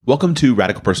Welcome to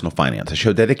Radical Personal Finance, a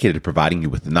show dedicated to providing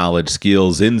you with the knowledge,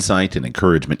 skills, insight, and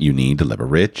encouragement you need to live a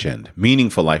rich and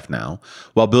meaningful life now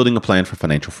while building a plan for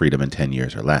financial freedom in 10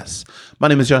 years or less. My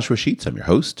name is Joshua Sheets. I'm your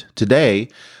host. Today,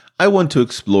 I want to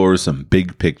explore some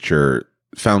big picture,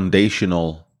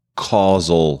 foundational,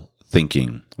 causal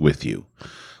thinking with you.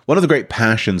 One of the great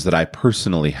passions that I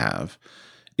personally have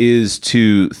is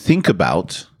to think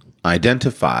about,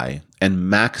 identify,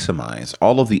 and maximize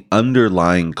all of the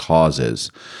underlying causes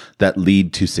that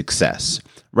lead to success,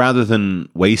 rather than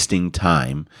wasting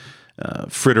time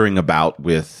frittering about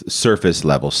with surface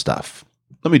level stuff.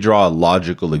 Let me draw a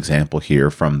logical example here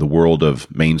from the world of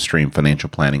mainstream financial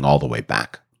planning all the way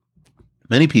back.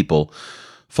 Many people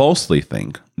falsely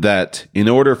think that in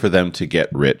order for them to get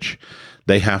rich,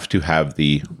 they have to have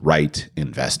the right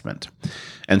investment.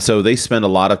 And so they spend a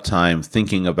lot of time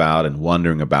thinking about and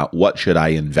wondering about, what should I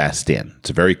invest in? It's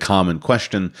a very common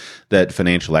question that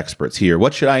financial experts hear.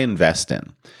 What should I invest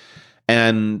in?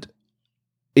 And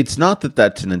it's not that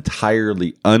that's an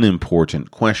entirely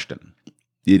unimportant question.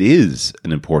 It is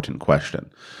an important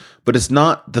question, but it's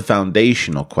not the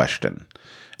foundational question.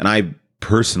 And I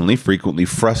personally frequently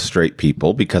frustrate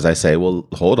people because I say, well,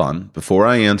 hold on, before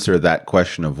I answer that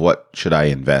question of what should I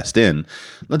invest in,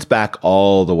 let's back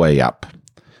all the way up.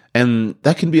 And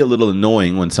that can be a little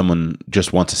annoying when someone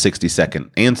just wants a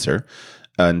 60-second answer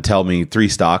and tell me 3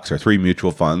 stocks or 3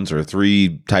 mutual funds or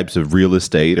 3 types of real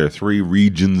estate or 3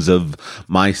 regions of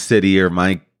my city or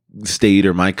my state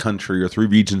or my country or 3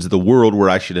 regions of the world where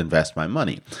I should invest my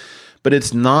money. But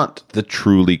it's not the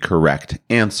truly correct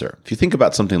answer. If you think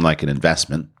about something like an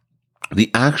investment,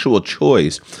 the actual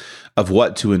choice of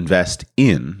what to invest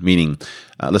in, meaning,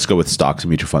 let's go with stocks and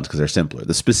mutual funds because they're simpler.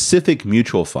 The specific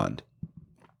mutual fund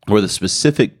or the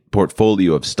specific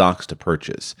portfolio of stocks to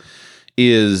purchase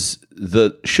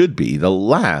should be the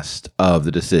last of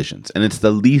the decisions, and it's the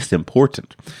least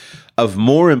important. Of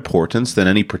more importance than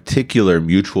any particular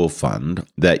mutual fund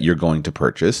that you're going to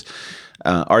purchase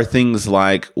are things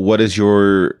like, what is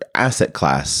your asset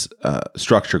class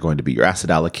structure going to be, your asset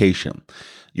allocation?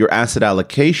 Your asset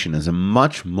allocation is a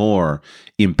much more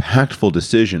impactful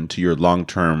decision to your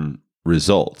long-term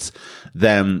results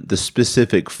than the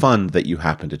specific fund that you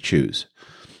happen to choose.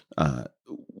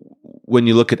 When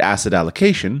you look at asset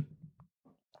allocation,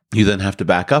 you then have to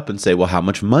back up and say, well, how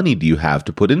much money do you have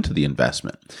to put into the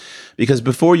investment? Because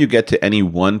before you get to any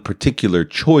one particular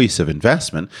choice of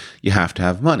investment, you have to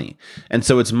have money. And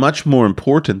so it's much more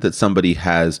important that somebody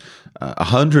has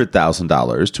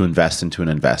 $100,000 to invest into an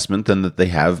investment than that they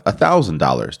have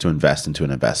 $1,000 to invest into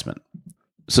an investment.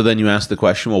 So then you ask the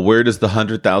question, well, where does the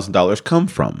 $100,000 come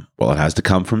from? Well, it has to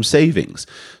come from savings.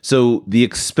 So the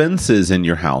expenses in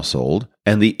your household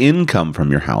and the income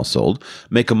from your household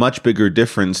make a much bigger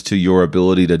difference to your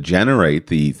ability to generate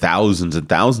the thousands and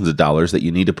thousands of dollars that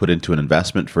you need to put into an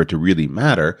investment for it to really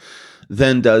matter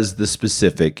than does the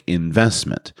specific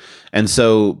investment. And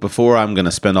so before I'm going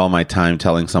to spend all my time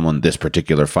telling someone this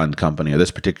particular fund company or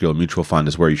this particular mutual fund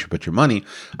is where you should put your money,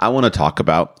 I want to talk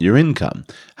about your income.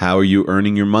 How are you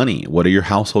earning your money? What are your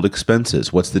household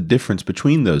expenses? What's the difference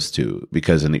between those two?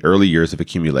 Because in the early years of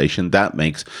accumulation, that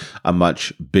makes a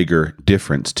much bigger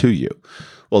difference to you.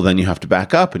 Well, then you have to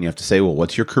back up and you have to say, well,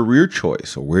 what's your career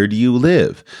choice or where do you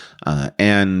live?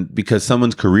 And because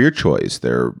someone's career choice,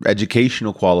 their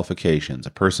educational qualifications, a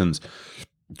person's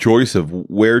choice of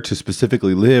where to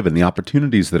specifically live and the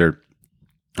opportunities that are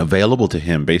available to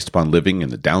him based upon living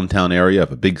in the downtown area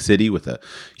of a big city with a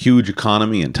huge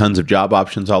economy and tons of job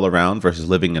options all around versus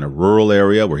living in a rural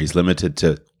area where he's limited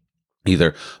to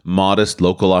either modest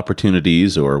local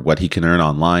opportunities or what he can earn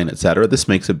online, et cetera. This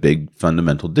makes a big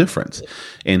fundamental difference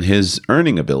in his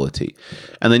earning ability.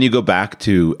 And then you go back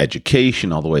to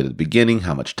education all the way to the beginning.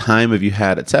 How much time have you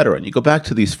had, et cetera? And you go back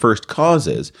to these first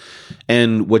causes.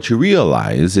 And what you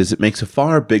realize is it makes a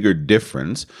far bigger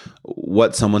difference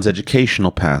what someone's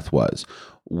educational path was,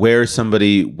 where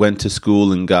somebody went to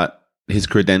school and got his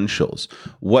credentials,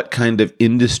 what kind of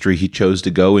industry he chose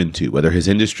to go into, whether his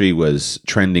industry was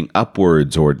trending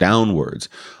upwards or downwards,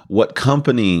 what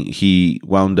company he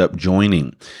wound up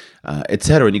joining, et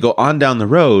cetera. And you go on down the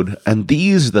road, and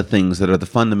these are the things that are the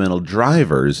fundamental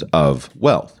drivers of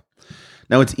wealth.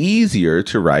 Now, it's easier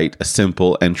to write a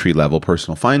simple entry-level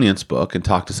personal finance book and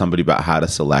talk to somebody about how to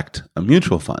select a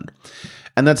mutual fund.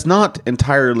 And that's not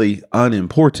entirely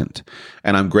unimportant.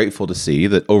 And I'm grateful to see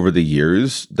that over the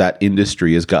years, that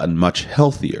industry has gotten much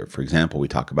healthier. For example, we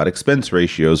talk about expense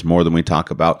ratios more than we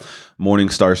talk about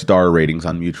Morningstar star ratings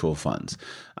on mutual funds.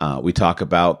 We talk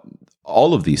about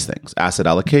all of these things. Asset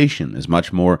allocation is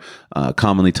much more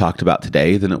commonly talked about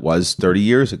today than it was 30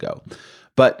 years ago.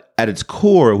 But at its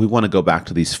core, we want to go back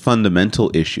to these fundamental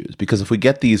issues, because if we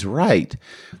get these right,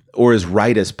 or as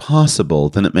right as possible,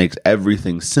 then it makes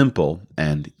everything simple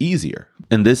and easier.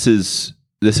 And this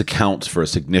accounts for a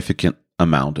significant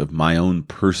amount of my own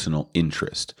personal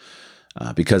interest,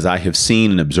 because I have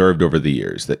seen and observed over the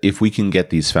years that if we can get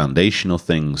these foundational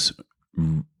things,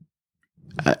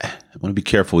 I want to be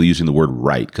careful using the word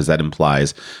right, because that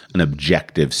implies an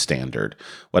objective standard.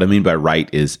 What I mean by right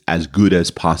is as good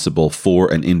as possible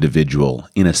for an individual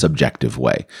in a subjective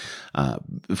way.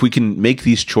 If we can make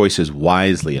these choices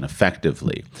wisely and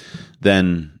effectively,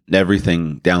 then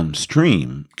everything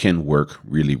downstream can work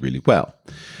really, really well.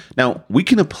 Now, we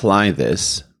can apply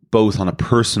this both on a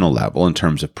personal level in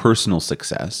terms of personal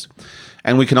success,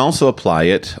 and we can also apply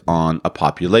it on a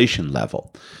population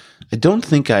level.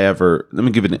 Let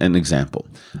me give an example.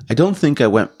 I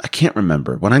can't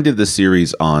remember. When I did this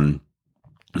series on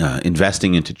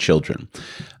investing into children,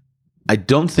 I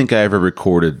don't think I ever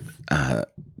recorded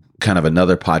kind of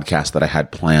another podcast that I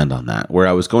had planned on that, where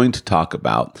I was going to talk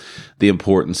about the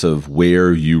importance of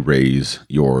where you raise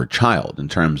your child in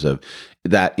terms of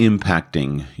that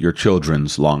impacting your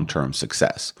children's long-term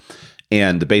success.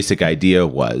 And the basic idea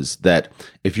was that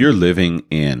if you're living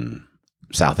in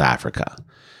South Africa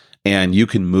and you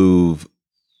can move,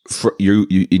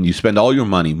 and you spend all your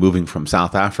money moving from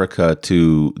South Africa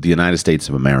to the United States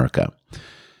of America,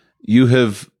 you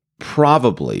have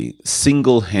probably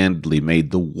single-handedly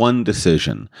made the one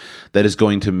decision that is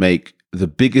going to make the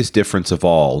biggest difference of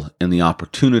all in the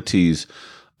opportunities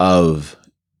of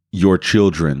your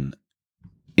children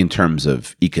in terms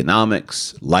of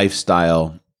economics,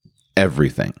 lifestyle,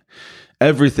 everything.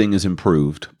 Everything is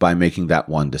improved by making that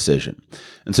one decision.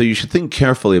 And so you should think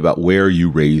carefully about where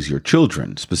you raise your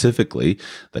children, specifically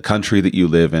the country that you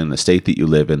live in, the state that you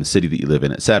live in, the city that you live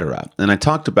in, etc. And I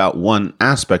talked about one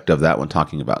aspect of that when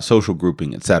talking about social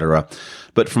grouping, etc.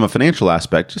 But from a financial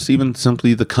aspect, just even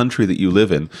simply the country that you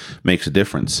live in makes a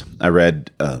difference. I read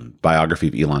a biography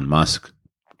of Elon Musk,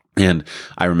 and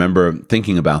I remember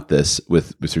thinking about this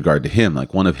with regard to him.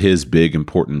 Like, one of his big,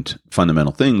 important,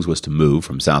 fundamental things was to move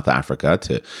from South Africa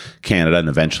to Canada and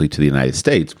eventually to the United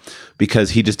States,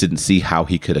 because he just didn't see how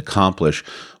he could accomplish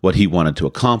what he wanted to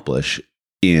accomplish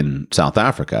in South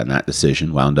Africa. And that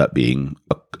decision wound up being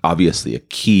obviously a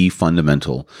key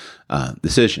fundamental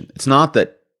decision. It's not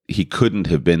that he couldn't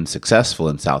have been successful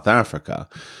in South Africa,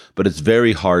 but it's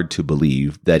very hard to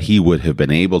believe that he would have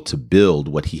been able to build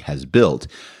what he has built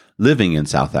living in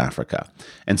South Africa.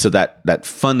 And so that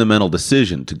fundamental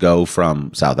decision to go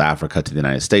from South Africa to the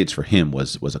United States for him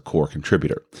was a core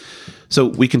contributor. So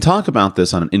we can talk about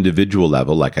this on an individual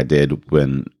level, like I did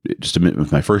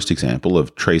with my first example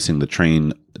of tracing the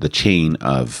chain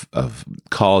of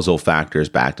causal factors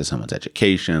back to someone's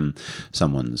education,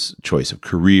 someone's choice of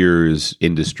careers,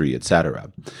 industry,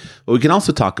 etc. But we can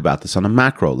also talk about this on a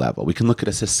macro level. We can look at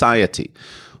a society.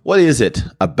 What is it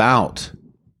about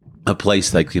a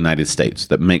place like the United States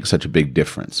that makes such a big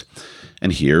difference?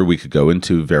 And here we could go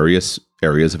into various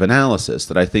areas of analysis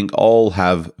that I think all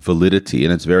have validity,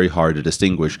 and it's very hard to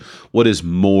distinguish what is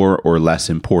more or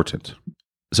less important.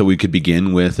 So we could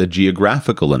begin with a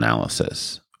geographical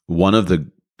analysis. One of the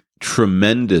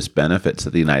tremendous benefits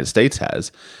that the United States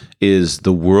has is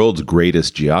the world's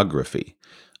greatest geography.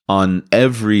 On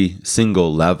every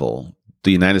single level,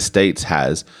 the United States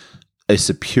has a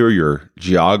superior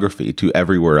geography to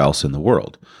everywhere else in the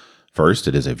world. First,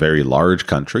 it is a very large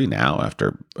country now,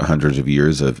 after hundreds of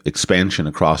years of expansion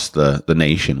across the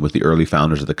nation with the early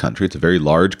founders of the country. It's a very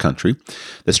large country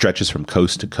that stretches from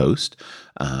coast to coast.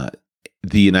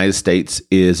 The United States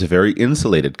is a very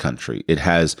insulated country. It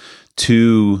has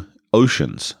two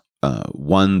oceans,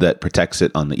 one that protects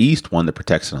it on the east, one that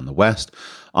protects it on the west.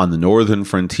 On the northern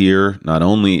frontier, not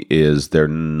only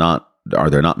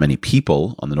are there not many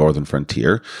people on the northern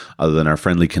frontier other than our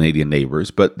friendly Canadian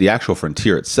neighbors, but the actual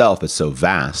frontier itself is so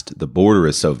vast, the border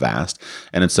is so vast,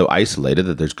 and it's so isolated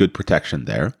that there's good protection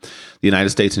there. The United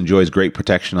States enjoys great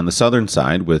protection on the southern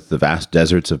side with the vast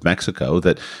deserts of Mexico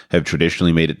that have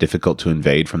traditionally made it difficult to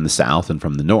invade from the south and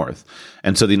from the north.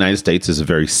 And so the United States is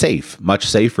very safe, much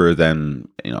safer than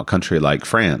a country like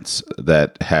France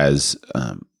that has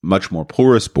much more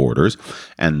porous borders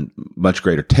and much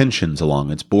greater tensions along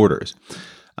its borders.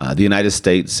 The United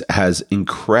States has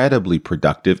incredibly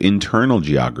productive internal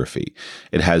geography.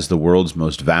 It has the world's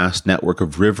most vast network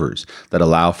of rivers that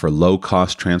allow for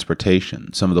low-cost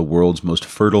transportation, some of the world's most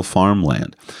fertile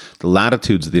farmland. The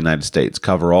latitudes of the United States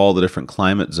cover all the different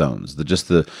climate zones. Just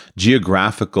the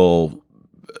geographical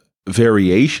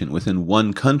variation within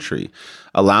one country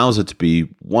allows it to be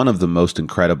one of the most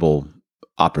incredible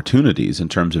opportunities in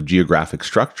terms of geographic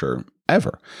structure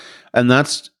ever. And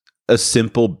that's a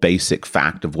simple, basic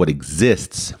fact of what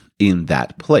exists in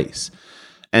that place.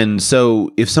 And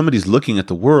so if somebody's looking at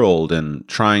the world and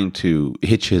trying to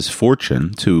hitch his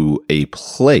fortune to a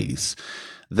place,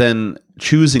 then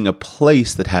choosing a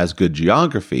place that has good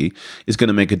geography is going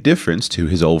to make a difference to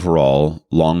his overall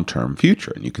long-term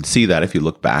future. And you can see that if you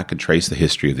look back and trace the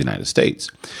history of the United States.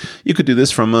 You could do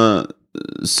this from a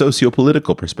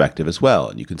socio-political perspective as well.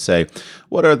 And you can say,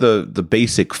 what are the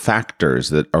basic factors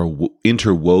that are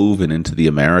interwoven into the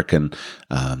American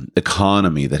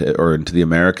economy or into the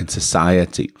American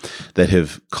society that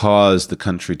have caused the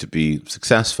country to be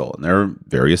successful? And there are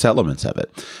various elements of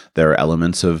it. There are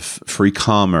elements of free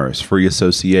commerce, free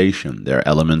association. There are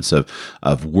elements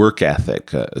of work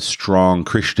ethic, a strong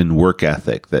Christian work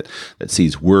ethic that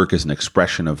sees work as an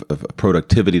expression of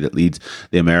productivity that leads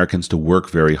the Americans to work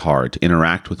very hard, to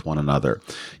interact with one another.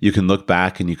 You can look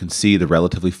back and you can see the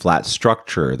relatively flat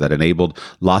structure that enabled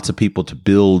lots of people to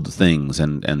build things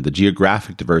and the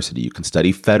geographic diversity. You can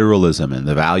study federalism and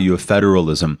the value of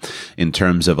federalism in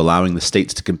terms of allowing the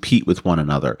states to compete with one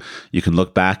another. You can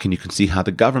look back and you can see how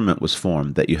the government was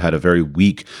formed, that you had a very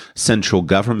weak central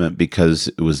government because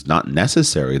it was not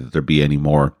necessary that there be any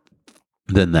more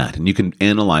than that. And you can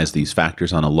analyze these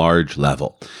factors on a large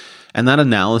level. And that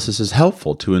analysis is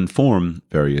helpful to inform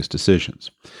various decisions.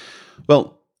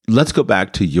 Well, let's go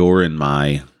back to your and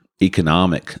my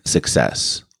economic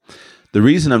success. The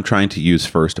reason I'm trying to use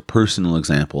first a personal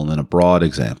example and then a broad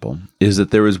example is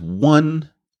that there is one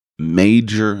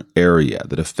major area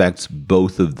that affects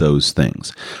both of those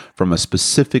things from a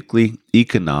specifically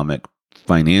economic,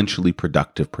 financially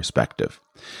productive perspective.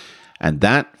 And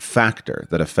that factor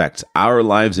that affects our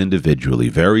lives individually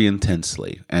very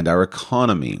intensely and our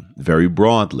economy very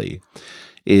broadly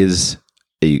is,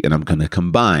 and I'm going to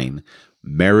combine,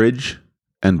 marriage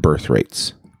and birth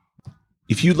rates.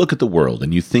 If you look at the world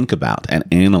and you think about and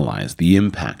analyze the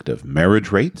impact of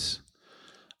marriage rates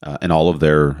and all of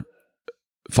their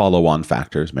follow-on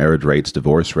factors, marriage rates,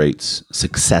 divorce rates,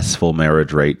 successful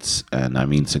marriage rates, and I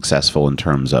mean successful in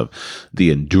terms of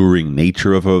the enduring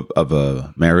nature of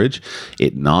a marriage,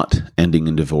 it not ending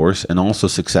in divorce, and also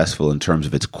successful in terms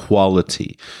of its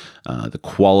quality, the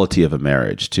quality of a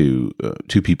marriage to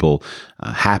two people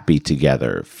happy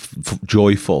together,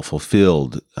 joyful,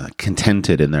 fulfilled,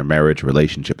 contented in their marriage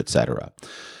relationship, etc.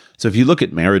 So if you look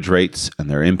at marriage rates and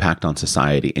their impact on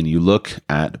society, and you look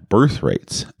at birth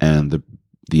rates and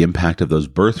the impact of those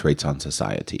birth rates on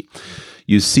society,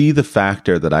 you see the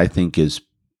factor that I think it's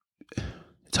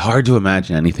hard to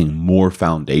imagine anything more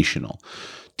foundational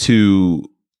to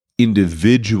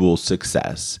individual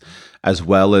success as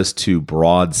well as to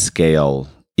broad scale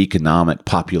economic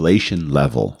population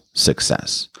level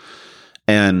success.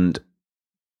 And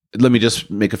let me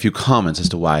just make a few comments as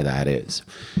to why that is.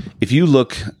 If you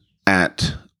look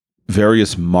at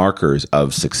various markers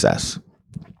of success,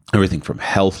 everything from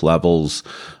health levels,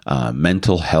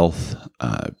 mental health.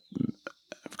 I've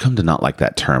come to not like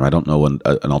that term. I don't know an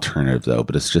alternative though,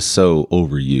 but it's just so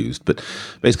overused. But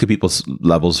basically people's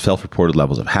levels, self-reported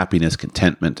levels of happiness,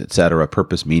 contentment, etc.,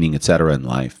 purpose, meaning, etc. in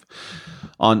life.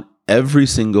 On every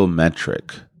single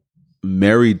metric,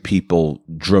 married people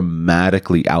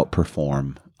dramatically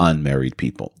outperform unmarried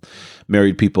people.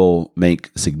 Married people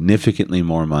make significantly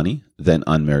more money than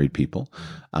unmarried people.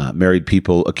 Married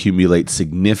people accumulate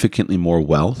significantly more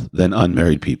wealth than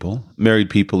unmarried people. Married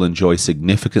people enjoy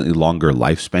significantly longer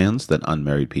lifespans than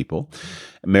unmarried people.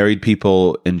 Married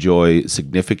people enjoy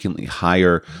significantly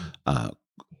higher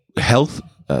health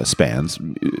spans,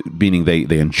 meaning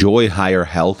they enjoy higher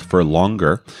health for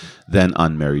longer than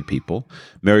unmarried people.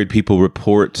 Married people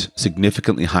report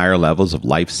significantly higher levels of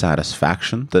life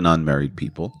satisfaction than unmarried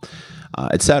people,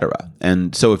 etc.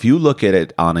 And so if you look at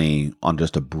it on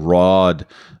just a broad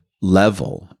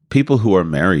level, people who are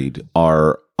married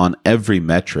are on every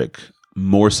metric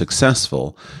more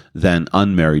successful than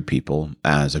unmarried people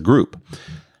as a group.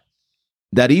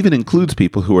 That even includes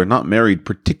people who are not married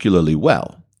particularly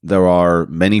well. There are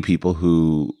many people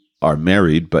who are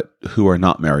married but who are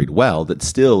not married well that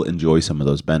still enjoy some of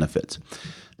those benefits.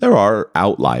 There are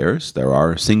outliers. There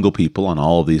are single people on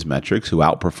all of these metrics who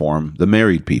outperform the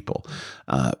married people,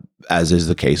 as is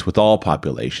the case with all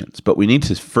populations. But we need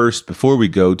to first, before we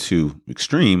go to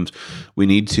extremes, we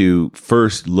need to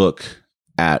first look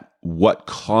at what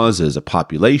causes a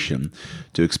population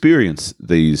to experience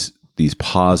these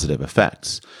positive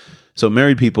effects. So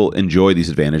married people enjoy these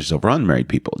advantages over unmarried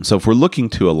people. And so if we're looking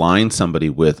to align somebody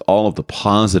with all of the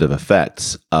positive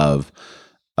effects of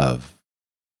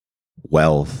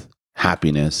wealth,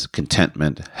 happiness,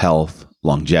 contentment, health,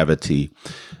 longevity,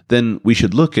 then we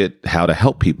should look at how to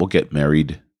help people get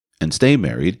married and stay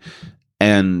married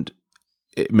and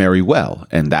marry well.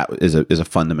 And that is a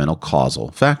fundamental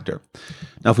causal factor.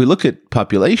 Now, if we look at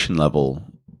population level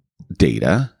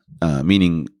data,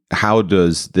 meaning how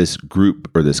does this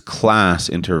group or this class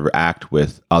interact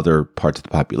with other parts of the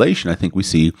population, I think we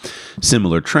see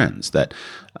similar trends that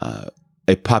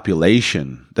a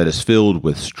population that is filled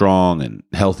with strong and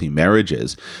healthy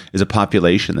marriages is a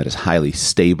population that is highly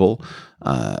stable,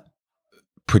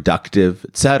 productive,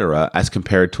 etc., as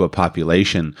compared to a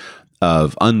population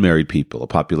of unmarried people, a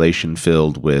population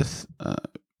filled with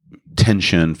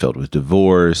tension, filled with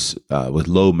divorce, with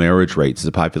low marriage rates, is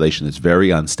a population that's very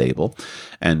unstable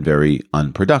and very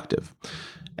unproductive.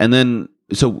 And then,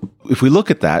 so if we look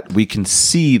at that, we can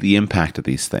see the impact of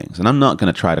these things. And I'm not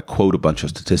going to try to quote a bunch of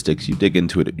statistics. You dig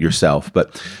into it yourself,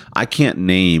 but I can't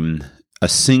name a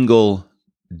single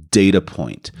data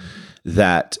point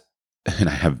that, and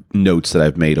I have notes that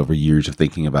I've made over years of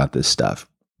thinking about this stuff.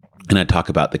 And I talk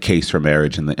about the case for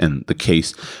marriage and the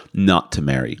case not to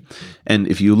marry. And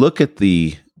if you look at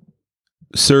the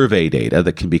survey data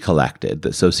that can be collected,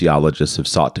 that sociologists have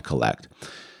sought to collect,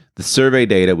 the survey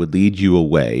data would lead you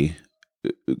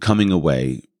coming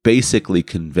away basically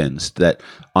convinced that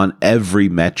on every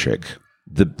metric,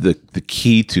 the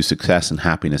key to success and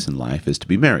happiness in life is to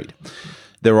be married.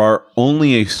 There are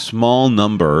only a small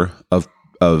number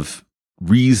of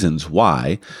reasons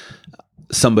why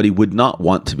somebody would not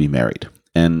want to be married.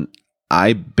 And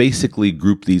I basically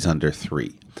group these under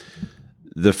three.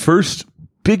 The first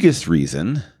biggest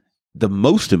reason, the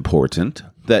most important,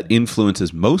 that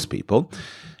influences most people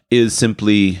is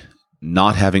simply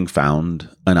not having found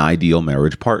an ideal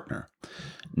marriage partner,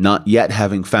 not yet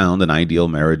having found an ideal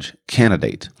marriage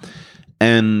candidate.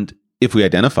 And if we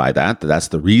identify that's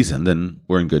the reason, then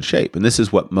we're in good shape. And this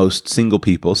is what most single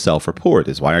people self-report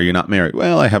is, why are you not married?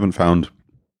 Well, I haven't found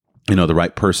the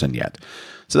right person yet.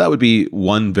 So that would be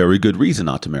one very good reason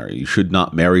not to marry. You should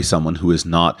not marry someone who is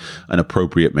not an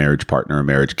appropriate marriage partner or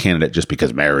marriage candidate just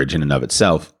because marriage in and of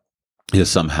itself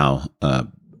is somehow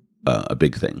a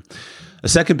big thing. A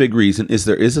second big reason is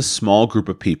there is a small group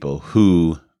of people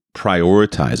who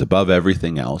prioritize above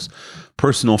everything else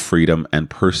personal freedom and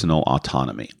personal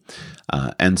autonomy.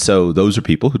 And so those are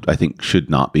people who I think should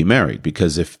not be married,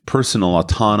 because if personal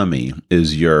autonomy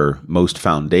is your most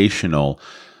foundational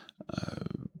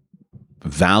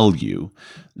value,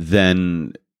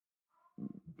 then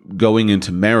going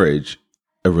into marriage,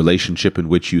 a relationship in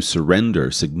which you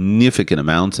surrender significant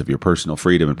amounts of your personal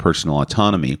freedom and personal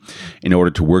autonomy in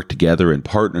order to work together in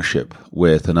partnership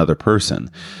with another person,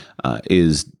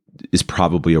 is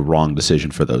probably a wrong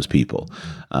decision for those people.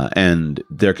 And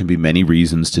there can be many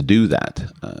reasons to do that.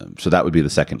 So that would be the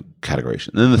second categorization.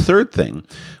 And then the third thing,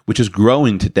 which is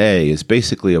growing today, is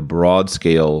basically a broad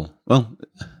scale,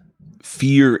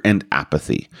 fear and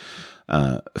apathy.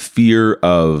 Fear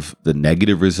of the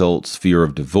negative results, fear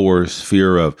of divorce,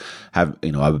 fear of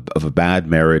of a bad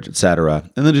marriage, etc.,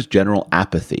 and then just general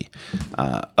apathy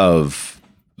I'm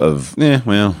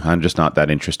just not that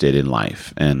interested in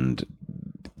life, and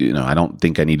I don't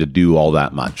think I need to do all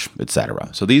that much, etc.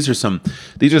 So these are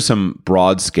some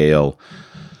broad scale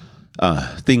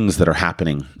things that are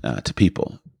happening to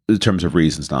people in terms of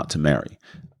reasons not to marry.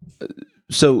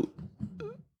 So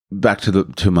back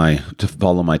to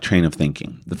follow my train of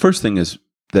thinking. The first thing is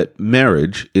that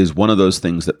marriage is one of those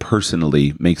things that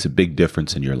personally makes a big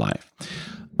difference in your life.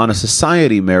 On a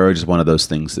society, marriage is one of those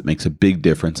things that makes a big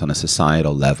difference on a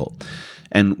societal level.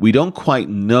 And we don't quite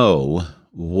know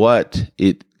what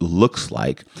it looks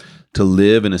like to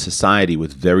live in a society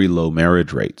with very low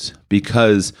marriage rates,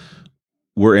 because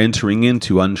we're entering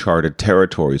into uncharted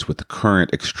territories with the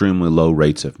current extremely low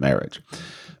rates of marriage.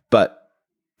 But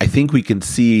I think we can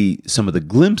see some of the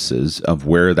glimpses of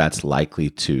where that's likely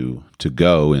to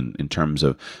go in terms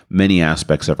of many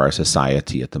aspects of our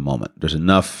society at the moment. There's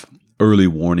enough early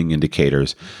warning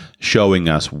indicators showing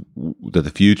us that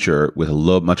the future with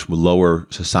much lower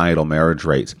societal marriage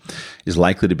rates is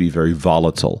likely to be very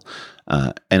volatile.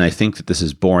 And I think that this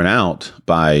is borne out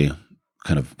by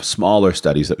kind of smaller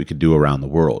studies that we could do around the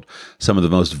world. Some of the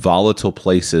most volatile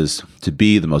places to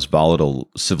be, the most volatile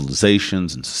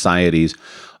civilizations and societies,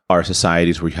 are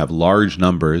societies where you have large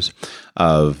numbers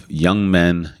of young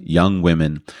men, young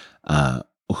women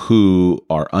who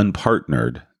are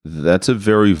unpartnered. That's a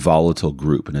very volatile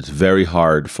group, and it's very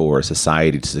hard for a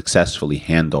society to successfully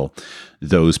handle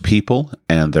those people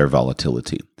and their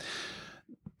volatility.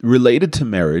 Related to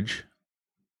marriage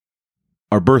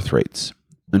are birth rates.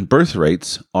 And birth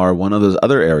rates are one of those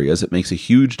other areas that makes a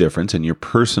huge difference in your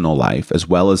personal life as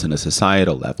well as in a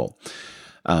societal level.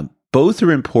 Both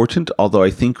are important, although I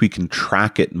think we can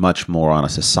track it much more on a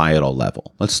societal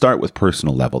level. Let's start with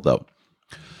personal level, though.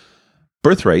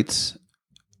 Birth rates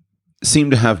seem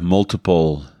to have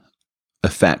multiple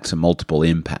effects and multiple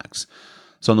impacts.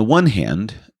 So on the one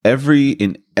hand,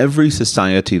 in every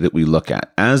society that we look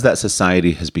at, as that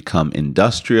society has become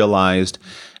industrialized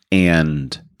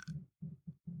and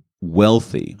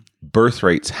wealthy, birth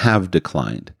rates have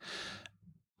declined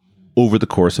over the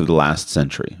course of the last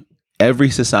century.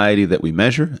 Every society that we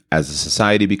measure, as a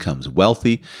society becomes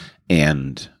wealthy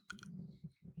and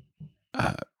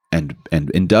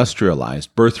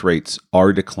industrialized, birth rates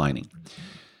are declining.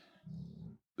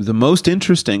 The most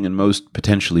interesting and most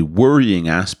potentially worrying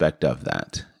aspect of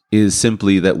that is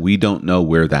simply that we don't know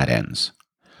where that ends.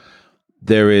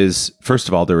 First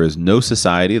of all, there is no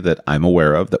society that I'm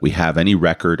aware of that we have any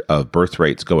record of birth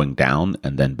rates going down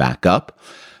and then back up.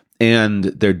 And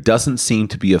there doesn't seem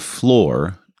to be a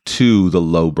floor to the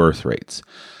low birth rates.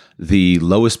 The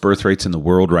lowest birth rates in the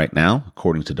world right now,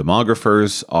 according to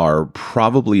demographers, are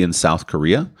probably in South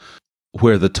Korea,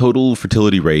 where the total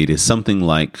fertility rate is something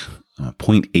like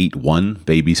 0.81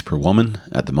 babies per woman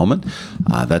at the moment.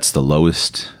 That's the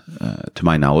lowest, to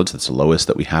my knowledge, that's the lowest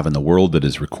that we have in the world that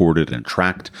is recorded and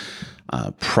tracked.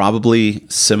 Probably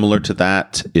similar to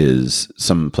that is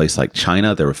some place like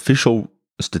China. Their official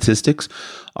statistics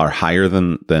are higher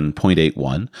than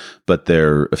 0.81, but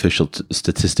their official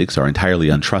statistics are entirely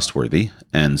untrustworthy.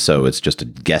 And so it's just a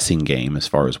guessing game as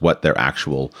far as what their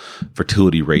actual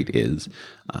fertility rate is.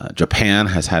 Japan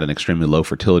has had an extremely low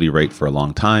fertility rate for a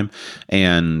long time.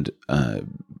 And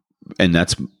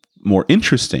that's more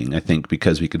interesting, I think,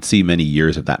 because we could see many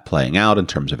years of that playing out in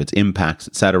terms of its impacts,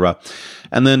 etc.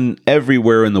 And then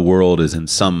everywhere in the world is in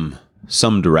some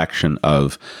direction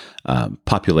of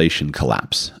population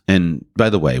collapse. And by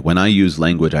the way, when I use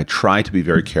language, I try to be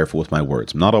very careful with my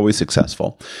words. I'm not always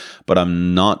successful, but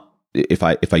I'm not. If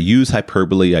I use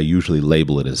hyperbole, I usually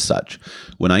label it as such.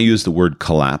 When I use the word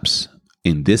collapse,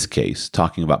 in this case,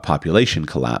 talking about population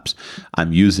collapse,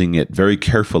 I'm using it very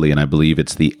carefully, and I believe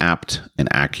it's the apt and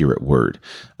accurate word.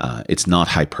 It's not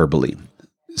hyperbole.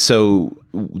 So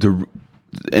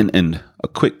and a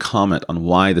quick comment on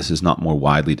why this is not more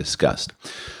widely discussed.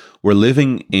 We're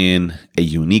living in a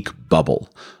unique bubble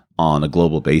on a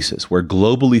global basis where,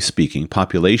 globally speaking,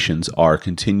 populations are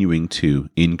continuing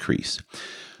to increase.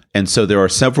 And so there are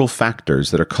several factors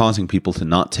that are causing people to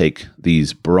not take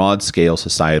these broad-scale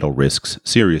societal risks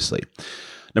seriously.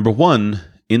 Number one,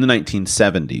 in the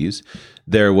 1970s,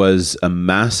 there was a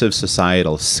massive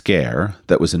societal scare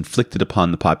that was inflicted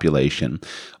upon the population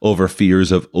over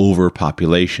fears of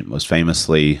overpopulation. Most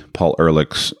famously, Paul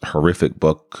Ehrlich's horrific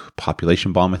book,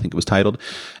 Population Bomb, I think it was titled.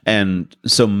 And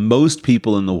so most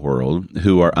people in the world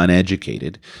who are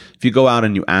uneducated, if you go out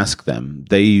and you ask them,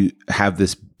 they have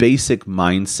this basic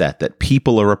mindset that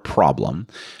people are a problem.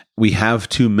 We have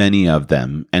too many of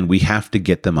them, and we have to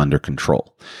get them under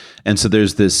control. And so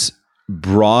there's this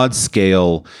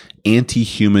broad-scale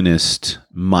anti-humanist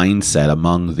mindset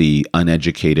among the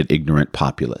uneducated, ignorant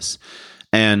populace.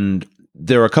 And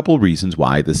there are a couple of reasons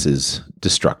why this is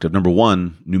destructive. Number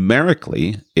one,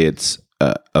 numerically, it's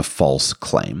a false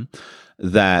claim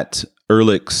that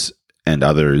Ehrlich's and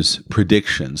others'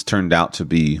 predictions turned out to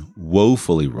be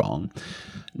woefully wrong.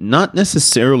 Not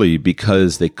necessarily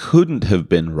because they couldn't have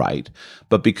been right,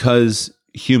 but because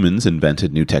humans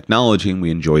invented new technology and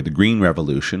we enjoyed the Green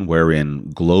Revolution, wherein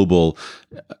global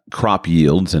crop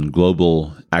yields and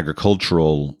global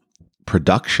agricultural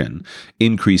production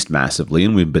increased massively,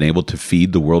 and we've been able to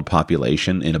feed the world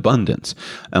population in abundance.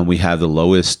 And we have the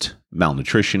lowest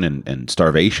malnutrition and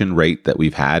starvation rate that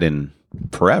we've had in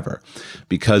forever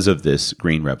because of this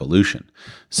Green Revolution.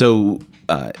 So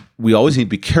we always need to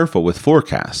be careful with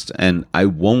forecasts, and I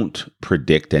won't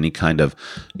predict any kind of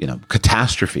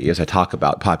catastrophe as I talk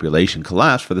about population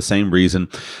collapse for the same reason,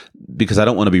 because I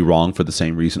don't want to be wrong for the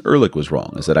same reason Ehrlich was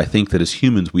wrong, is that I think that as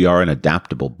humans we are an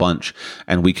adaptable bunch,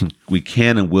 and we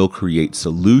can and will create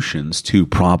solutions to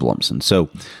problems. And so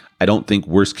I don't think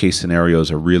worst case scenarios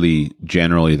are really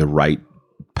generally the right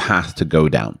path to go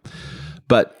down.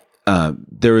 But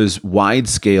there is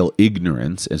wide-scale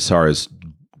ignorance as far as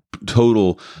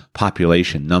total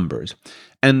population numbers.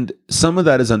 And some of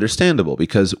that is understandable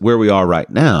because where we are right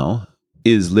now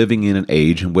is living in an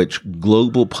age in which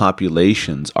global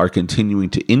populations are continuing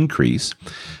to increase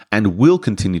and will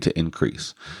continue to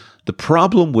increase. The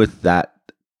problem with that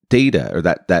data or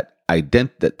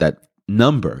that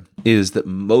number is that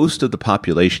most of the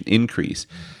population increase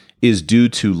is due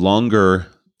to longer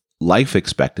life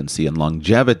expectancy and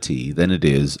longevity than it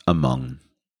is among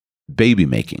baby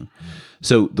making.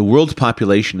 So the world's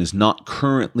population is not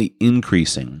currently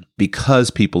increasing because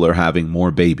people are having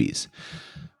more babies.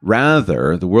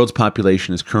 Rather, the world's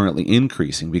population is currently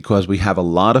increasing because we have a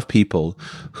lot of people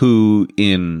who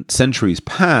in centuries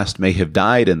past may have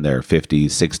died in their 50s,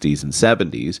 60s, and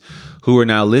 70s, who are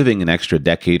now living an extra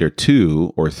decade or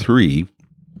 2 or 3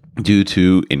 due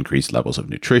to increased levels of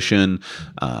nutrition,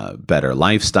 better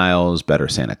lifestyles, better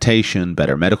sanitation,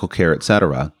 better medical care,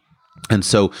 etc. And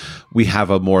so we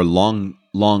have a more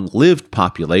long-lived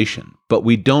population, but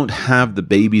we don't have the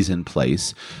babies in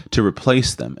place to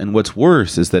replace them. And what's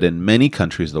worse is that in many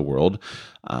countries of the world,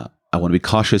 I want to be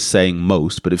cautious saying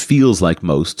most, but it feels like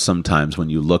most sometimes when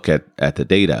you look at the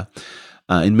data.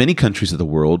 In many countries of the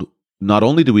world, not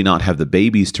only do we not have the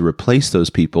babies to replace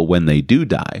those people when they do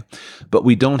die, but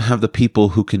we don't have the people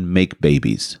who can make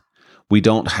babies. We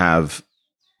don't have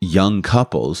young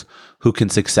couples who can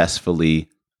successfully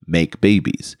make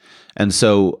babies. And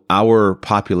so our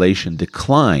population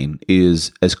decline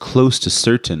is as close to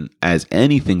certain as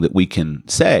anything that we can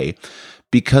say,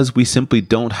 because we simply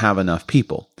don't have enough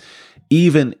people.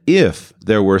 Even if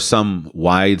there were some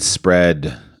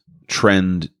widespread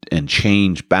trend and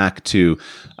change back to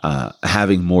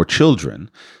having more children,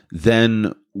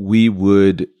 then we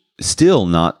would still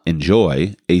not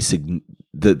enjoy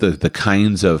the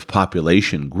kinds of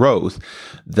population growth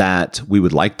that we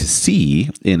would like to see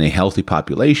in a healthy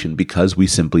population, because we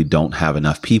simply don't have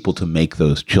enough people to make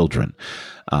those children.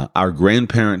 Our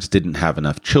grandparents didn't have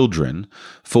enough children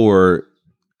for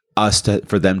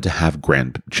them to have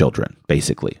grandchildren,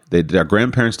 basically. Our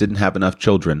grandparents didn't have enough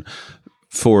children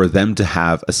for them to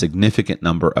have a significant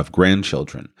number of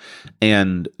grandchildren.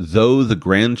 And though the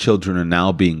grandchildren are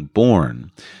now being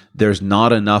born, there's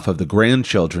not enough of the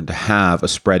grandchildren to have a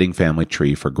spreading family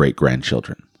tree for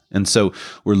great-grandchildren. And so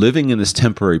we're living in this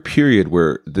temporary period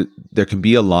where there can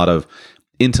be a lot of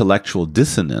intellectual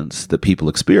dissonance that people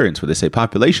experience, where they say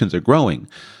populations are growing.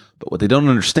 But what they don't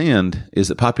understand is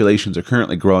that populations are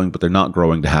currently growing, but they're not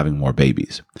growing to having more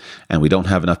babies. And we don't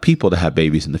have enough people to have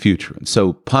babies in the future. And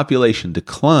so population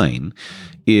decline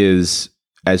is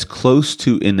as close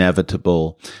to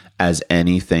inevitable as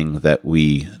anything that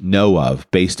we know of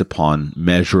based upon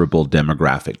measurable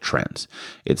demographic trends.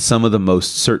 It's some of the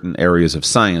most certain areas of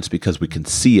science because we can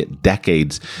see it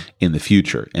decades in the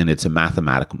future, and it's a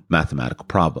mathematical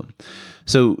problem.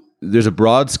 So there's a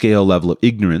broad scale level of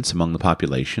ignorance among the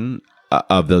population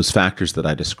of those factors that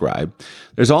I described.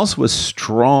 There's also a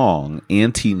strong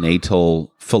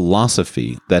antenatal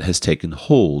philosophy that has taken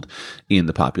hold in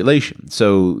the population.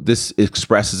 So this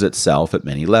expresses itself at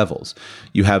many levels.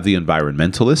 You have the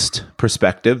environmentalist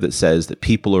perspective that says that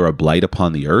people are a blight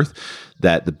upon the earth,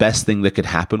 that the best thing that could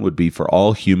happen would be for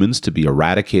all humans to be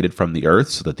eradicated from the earth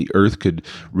so that the earth could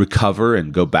recover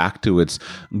and go back to its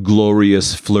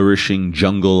glorious, flourishing,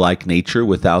 jungle-like nature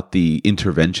without the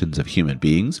interventions of human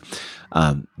beings.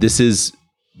 This is,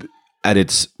 at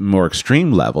its more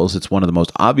extreme levels, it's one of the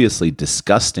most obviously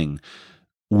disgusting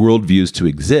worldviews to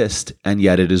exist, and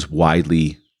yet it is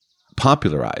widely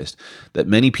popularized, that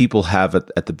many people have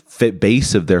at the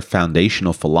base of their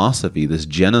foundational philosophy this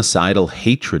genocidal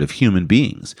hatred of human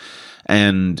beings.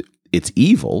 And it's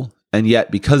evil, and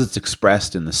yet because it's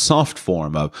expressed in the soft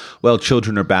form of, well,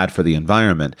 children are bad for the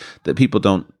environment, that people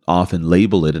don't often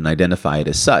label it and identify it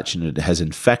as such, and it has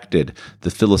infected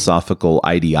the philosophical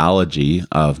ideology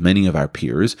of many of our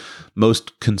peers,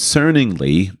 most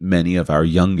concerningly, many of our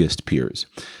youngest peers.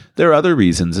 There are other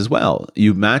reasons as well.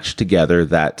 You match together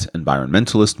that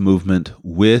environmentalist movement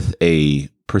with a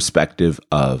perspective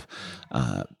of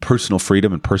personal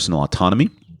freedom and personal autonomy,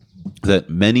 that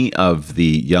many of the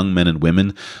young men and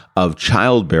women of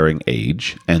childbearing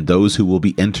age and those who will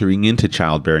be entering into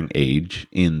childbearing age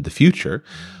in the future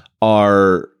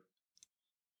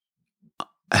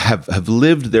have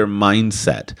lived their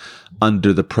mindset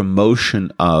under the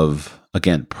promotion of,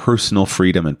 again, personal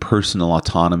freedom and personal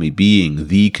autonomy being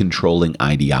the controlling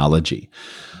ideology.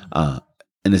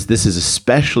 And this is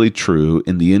especially true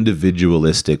in the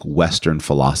individualistic Western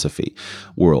philosophy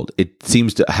world. It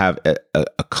seems to have a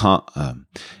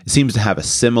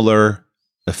similar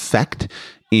effect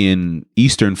in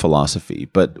Eastern philosophy,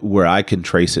 but where I can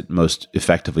trace it most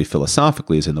effectively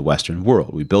philosophically is in the Western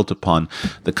world. We built upon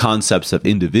the concepts of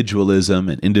individualism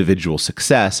and individual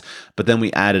success, but then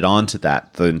we added on to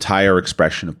that the entire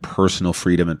expression of personal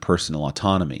freedom and personal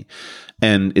autonomy.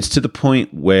 And it's to the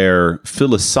point where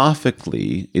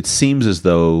philosophically, it seems as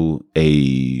though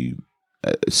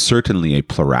certainly a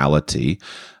plurality,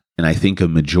 and I think a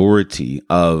majority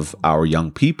of our young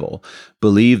people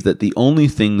believe that the only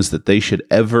things that they should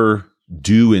ever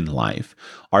do in life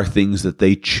are things that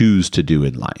they choose to do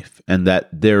in life, and that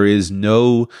there is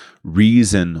no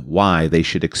reason why they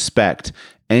should expect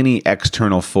any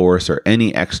external force or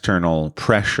any external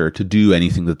pressure to do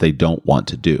anything that they don't want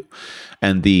to do.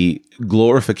 And the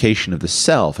glorification of the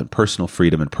self and personal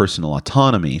freedom and personal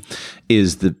autonomy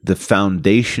is the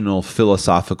foundational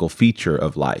philosophical feature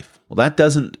of life. Well, that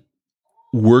doesn't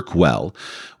work well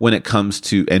when it comes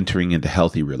to entering into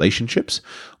healthy relationships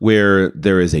where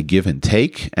there is a give and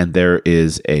take and there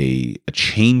is a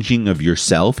changing of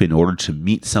yourself in order to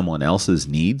meet someone else's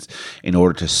needs, in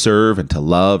order to serve and to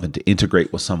love and to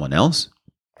integrate with someone else.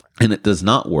 And it does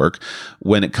not work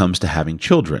when it comes to having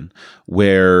children,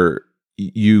 where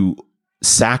you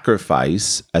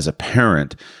sacrifice as a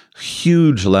parent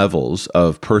huge levels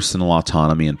of personal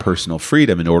autonomy and personal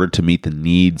freedom in order to meet the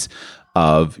needs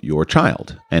of your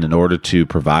child and in order to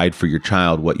provide for your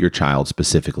child what your child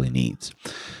specifically needs.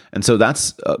 And so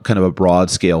that's kind of a broad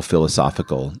scale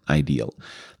philosophical ideal.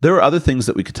 There are other things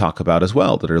that we could talk about as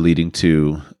well that are leading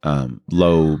to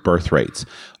low birth rates.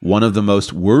 One of the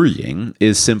most worrying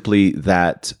is simply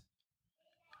that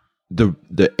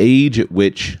the age at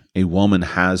which a woman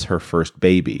has her first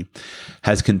baby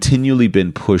has continually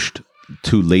been pushed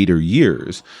to later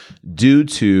years due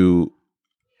to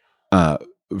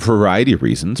variety of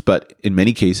reasons, but in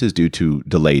many cases due to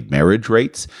delayed marriage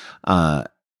rates.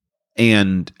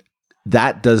 And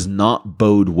that does not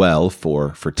bode well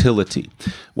for fertility.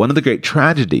 One of the great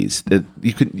tragedies that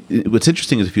what's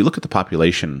interesting is if you look at the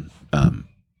population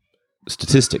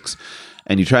statistics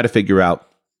and you try to figure out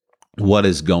what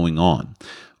is going on,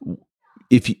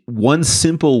 one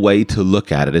simple way to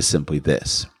look at it is simply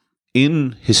this.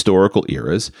 In historical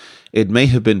eras, it may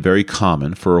have been very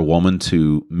common for a woman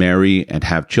to marry and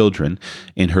have children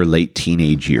in her late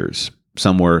teenage years,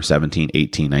 somewhere 17,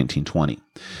 18, 19, 20.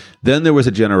 Then there was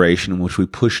a generation in which we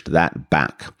pushed that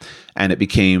back, and it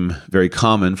became very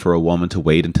common for a woman to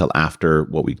wait until after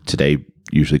what we today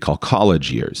usually call college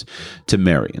years to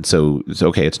marry. And so it's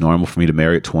okay, it's normal for me to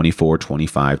marry at 24,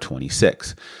 25,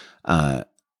 26.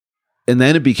 And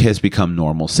then it has become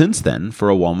normal since then for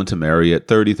a woman to marry at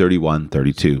 30, 31,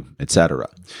 32, etc.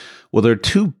 Well, there are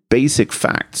two basic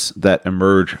facts that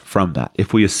emerge from that.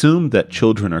 If we assume that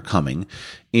children are coming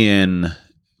in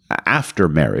after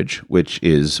marriage, which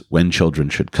is when children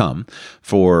should come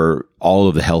for all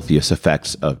of the healthiest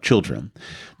effects of children,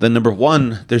 then number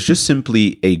one, there's just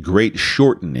simply a great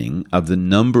shortening of the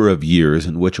number of years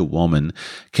in which a woman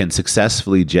can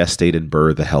successfully gestate and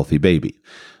birth a healthy baby.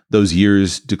 Those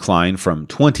years decline from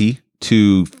 20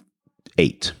 to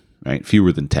 8, right?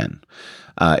 Fewer than 10.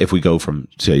 If we go from,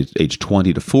 say, age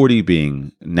 20 to 40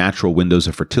 being natural windows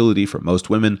of fertility for most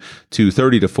women to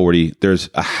 30 to 40, there's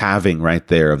a halving right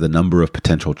there of the number of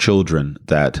potential children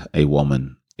that a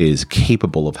woman is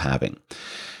capable of having.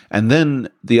 And then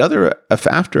the other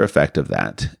after effect of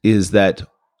that is that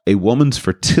a woman's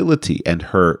fertility and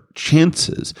her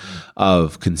chances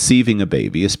of conceiving a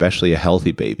baby, especially a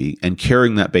healthy baby, and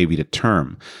carrying that baby to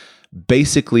term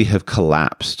basically have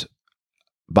collapsed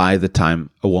by the time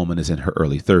a woman is in her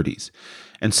early 30s.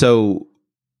 And so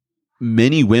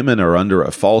many women are under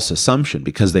a false assumption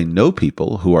because they know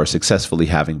people who are successfully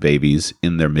having babies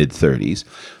in their mid-30s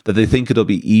that they think it'll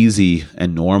be easy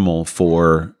and normal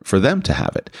for them to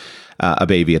have it. A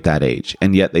baby at that age.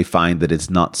 And yet they find that it's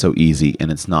not so easy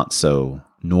and it's not so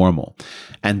normal.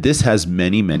 And this has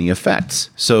many, many effects.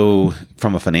 So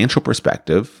from a financial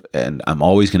perspective, and I'm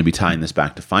always going to be tying this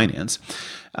back to finance,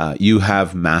 you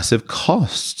have massive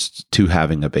costs to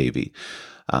having a baby.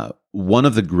 One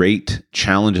of the great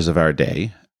challenges of our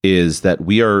day is that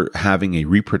we are having a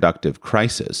reproductive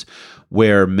crisis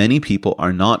where many people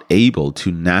are not able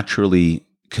to naturally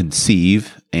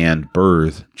conceive and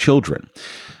birth children.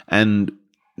 And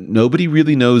nobody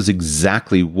really knows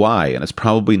exactly why, and it's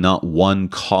probably not one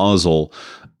causal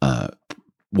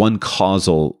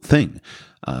thing.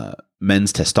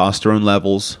 Men's testosterone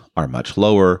levels are much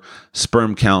lower,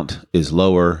 sperm count is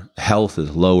lower, health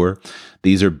is lower.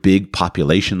 These are big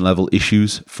population level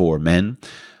issues for men.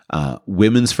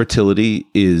 Women's fertility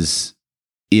is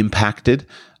impacted.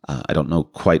 I don't know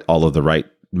quite all of the right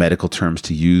medical terms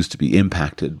to use to be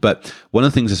impacted, but one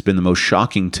of the things that's been the most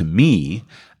shocking to me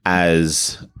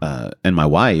as and my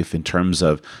wife in terms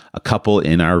of a couple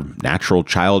in our natural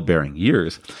childbearing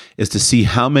years is to see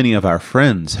how many of our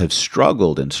friends have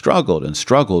struggled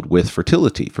with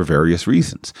fertility for various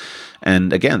reasons.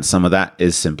 And again, some of that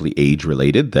is simply age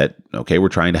related, that, okay, we're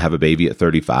trying to have a baby at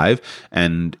 35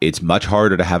 and it's much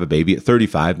harder to have a baby at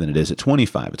 35 than it is at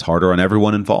 25. It's harder on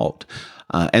everyone involved.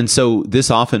 And so this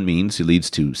often means it leads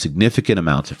to significant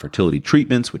amounts of fertility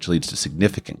treatments, which leads to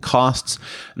significant costs.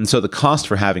 And so the cost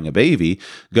for having a baby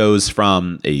goes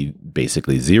from a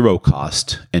basically zero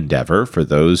cost endeavor for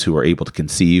those who are able to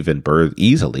conceive and birth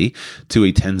easily to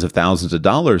a tens of thousands of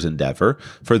dollars endeavor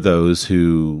for those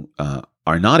who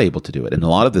are not able to do it. And a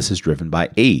lot of this is driven by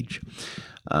age.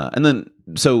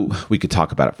 So we could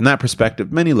talk about it from that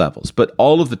perspective, many levels, but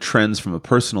all of the trends from a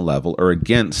personal level are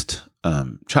against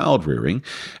child rearing,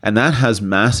 and that has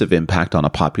massive impact on a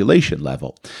population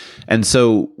level. And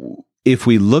so if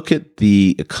we look at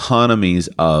the economies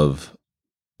of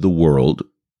the world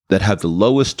that have the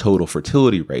lowest total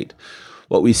fertility rate,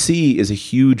 what we see is a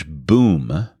huge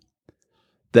boom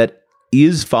that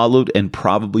is followed and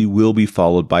probably will be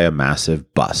followed by a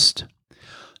massive bust.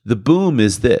 The boom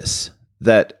is this,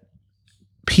 that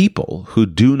people who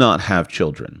do not have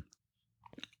children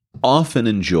often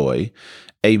enjoy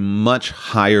a much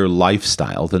higher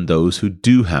lifestyle than those who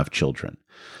do have children.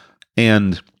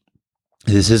 And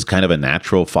this is kind of a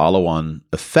natural follow-on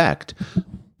effect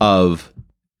of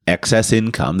excess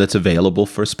income that's available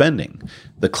for spending.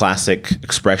 The classic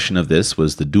expression of this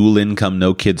was the dual income,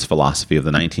 no kids philosophy of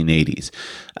the 1980s.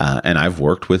 And I've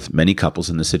worked with many couples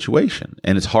in this situation.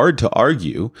 And it's hard to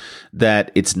argue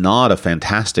that it's not a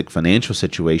fantastic financial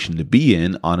situation to be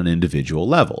in on an individual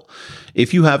level.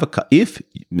 If you have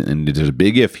and there's a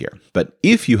big if here, but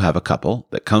if you have a couple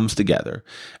that comes together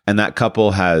and that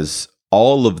couple has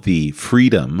all of the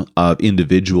freedom of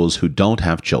individuals who don't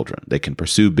have children. They can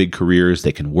pursue big careers,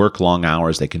 they can work long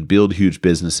hours, they can build huge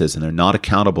businesses, and they're not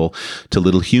accountable to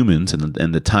little humans and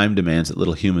the time demands that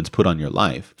little humans put on your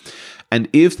life. And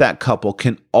if that couple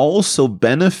can also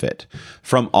benefit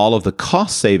from all of the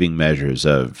cost-saving measures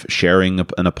of sharing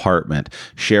an apartment,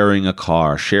 sharing a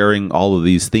car, sharing all of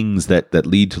these things that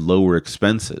lead to lower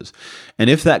expenses, and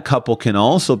if that couple can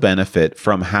also benefit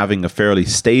from having a fairly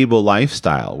stable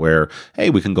lifestyle where,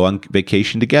 hey, we can go on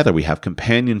vacation together, we have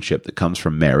companionship that comes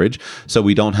from marriage, so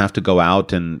we don't have to go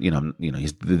out and,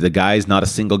 the guy's not a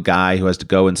single guy who has to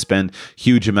go and spend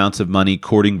huge amounts of money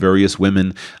courting various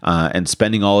women and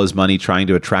spending all his money trying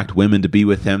to attract women to be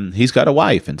with him. He's got a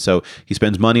wife, and so he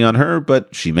spends money on her,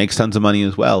 but she makes tons of money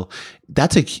as well.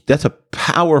 That's a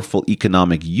powerful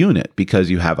economic unit because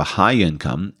you have a high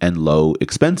income and low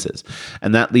expenses.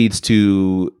 And that leads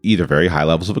to either very high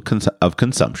levels of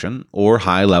consumption or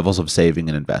high levels of saving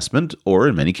and investment, or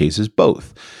in many cases,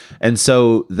 both. And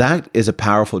so that is a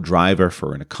powerful driver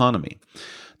for an economy.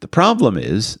 The problem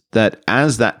is that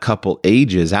as that couple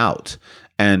ages out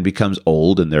and becomes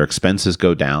old and their expenses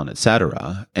go down,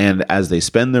 etc., and as they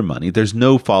spend their money, there's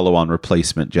no follow-on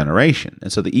replacement generation.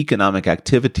 And so the economic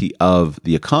activity of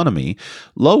the economy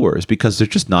lowers because there's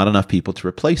just not enough people to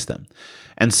replace them.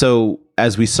 And so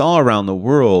as we saw around the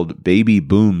world, baby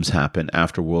booms happen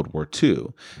after World War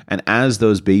II. And as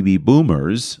those baby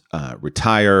boomers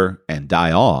retire and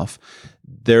die off,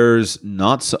 there's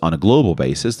not, so, on a global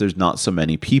basis, there's not so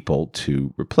many people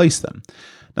to replace them.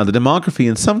 Now, the demography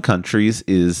in some countries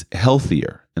is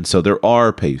healthier, and so there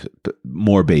are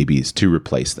more babies to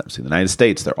replace them. So in the United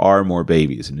States, there are more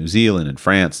babies. In New Zealand and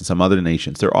France and some other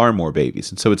nations, there are more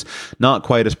babies. And so it's not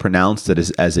quite as pronounced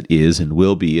as it is and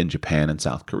will be in Japan and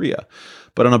South Korea.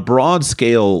 But on a broad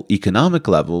scale economic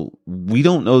level, we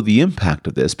don't know the impact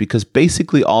of this because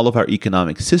basically all of our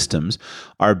economic systems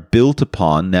are built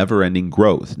upon never-ending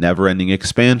growth, never-ending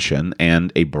expansion,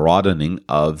 and a broadening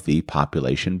of the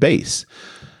population base.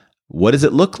 What does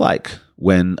it look like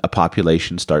when a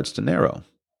population starts to narrow?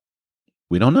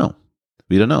 We don't know.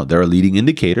 We don't know. There are leading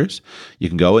indicators. You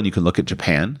can go and you can look at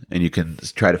Japan and you can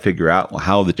try to figure out, well,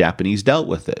 how the Japanese dealt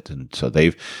with it. And so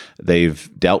they've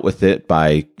dealt with it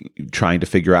by trying to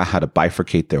figure out how to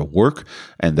bifurcate their work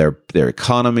and their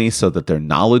economy so that their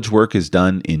knowledge work is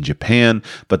done in Japan,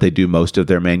 but they do most of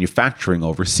their manufacturing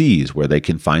overseas where they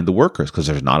can find the workers because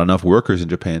there's not enough workers in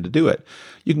Japan to do it.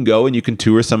 You can go and you can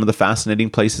tour some of the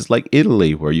fascinating places like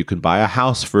Italy, where you can buy a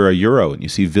house for €1 and you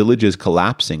see villages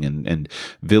collapsing and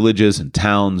villages and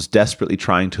towns desperately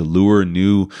trying to lure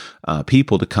new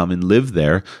people to come and live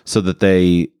there so that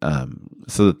they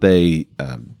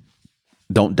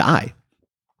don't die.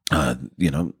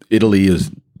 Italy is.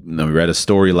 We read a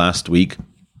story last week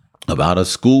about a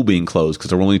school being closed because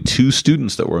there were only 2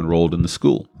 students that were enrolled in the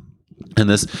school, and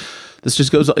this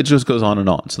just goes on and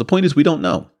on. So the point is, we don't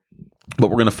know. But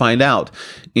we're going to find out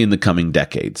in the coming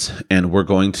decades, and we're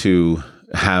going to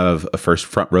have a first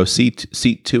front row seat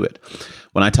to it.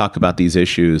 When I talk about these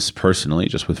issues personally,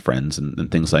 just with friends and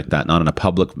things like that, not in a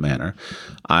public manner,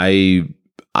 I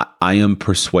am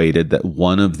persuaded that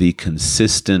one of the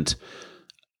consistent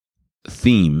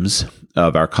themes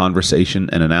of our conversation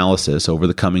and analysis over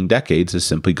the coming decades is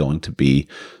simply going to be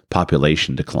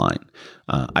population decline.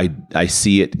 I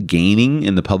see it gaining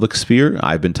in the public sphere.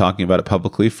 I've been talking about it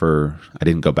publicly I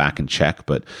didn't go back and check,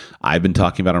 but I've been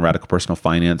talking about it on Radical Personal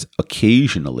Finance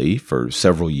occasionally for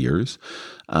several years.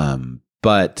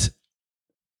 But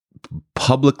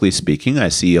publicly speaking, I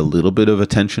see a little bit of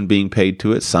attention being paid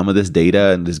to it. Some of this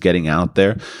data is getting out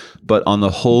there. But on the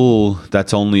whole,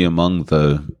 that's only among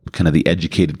the kind of the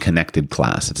educated, connected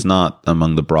class. It's not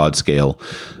among the broad scale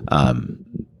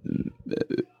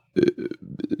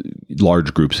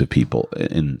large groups of people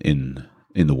in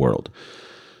the world.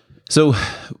 So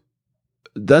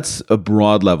that's a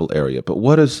broad level area. But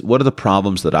what are the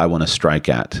problems that I want to strike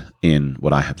at in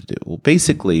what I have to do? Well,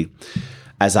 basically,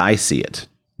 as I see it,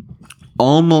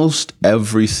 almost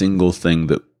every single thing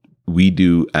that we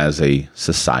do as a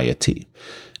society,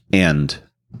 and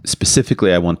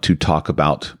specifically I want to talk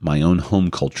about my own home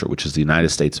culture, which is the United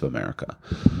States of America.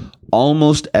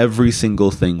 Almost every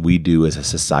single thing we do as a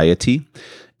society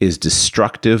is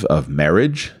destructive of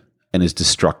marriage and is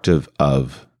destructive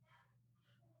of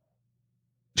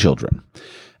children,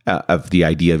 of the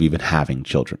idea of even having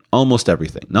children. Almost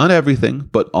everything. Not everything,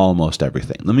 but almost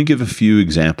everything. Let me give a few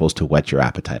examples to whet your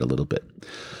appetite a little bit.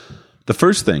 The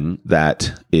first thing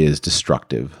that is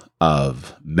destructive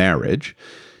of marriage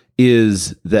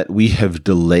is that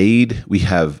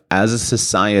as a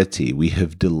society, we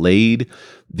have delayed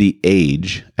the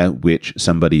age at which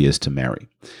somebody is to marry.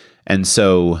 And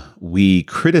so we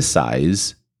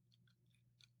criticize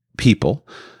people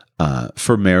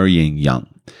for marrying young.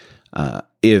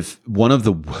 If one of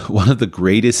the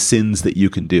greatest sins that you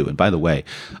can do, and by the way,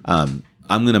 I'm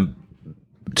going to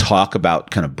talk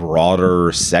about kind of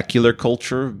broader secular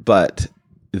culture, but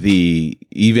the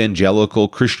evangelical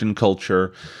Christian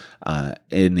culture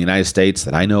in the United States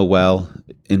that I know well,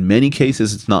 in many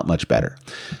cases, it's not much better.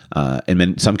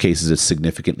 In some cases, it's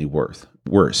significantly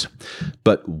worse.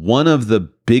 But one of the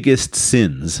biggest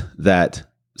sins that,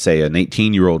 say, an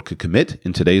 18-year-old could commit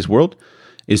in today's world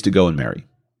is to go and marry.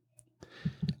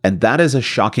 And that is a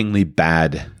shockingly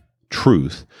bad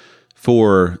truth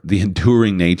for the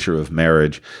enduring nature of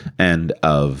marriage and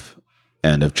of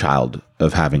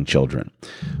having children.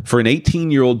 For an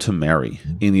 18-year-old to marry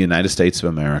in the United States of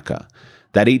America,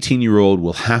 that 18-year-old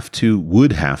would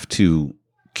have to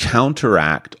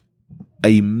counteract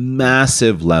a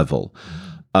massive level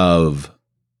of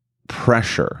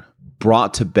pressure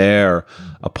brought to bear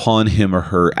upon him or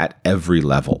her at every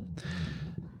level.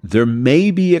 There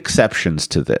may be exceptions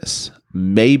to this.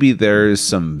 Maybe there's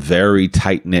some very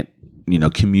tight-knit,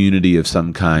 community of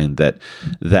some kind that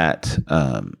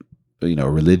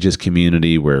religious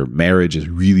community where marriage is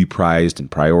really prized and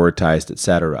prioritized,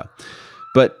 etc.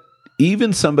 But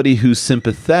even somebody who's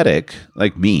sympathetic,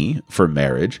 like me, for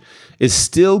marriage, is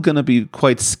still going to be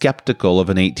quite skeptical of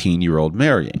an 18-year-old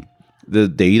marrying. The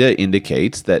data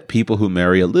indicates that people who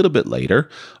marry a little bit later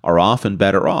are often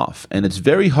better off, and it's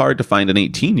very hard to find an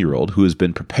 18-year-old who has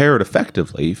been prepared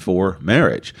effectively for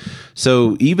marriage.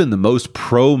 So even the most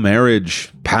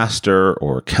pro-marriage pastor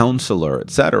or counselor,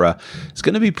 etc., is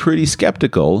going to be pretty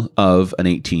skeptical of an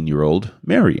 18-year-old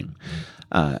marrying.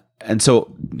 And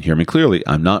so, hear me clearly,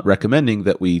 I'm not recommending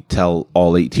that we tell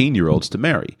all 18-year-olds to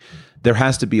marry. There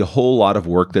has to be a whole lot of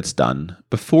work that's done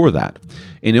before that.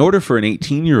 In order for an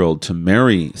 18-year-old to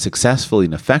marry successfully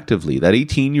and effectively, that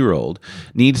 18-year-old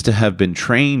needs to have been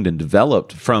trained and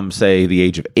developed from, say, the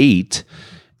age of 8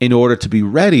 in order to be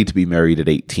ready to be married at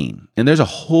 18. And there's a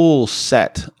whole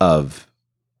set of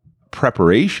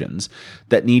preparations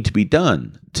that need to be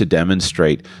done to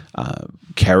demonstrate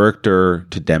character,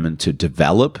 to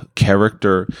develop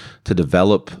character, to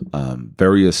develop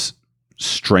various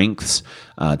strengths,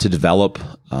 to develop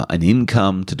an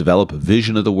income, to develop a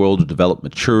vision of the world, to develop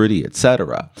maturity,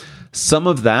 etc. Some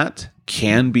of that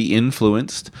can be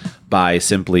influenced by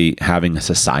simply having a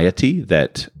society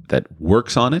that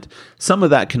works on it. Some of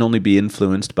that can only be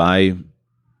influenced by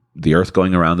the earth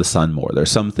going around the sun more.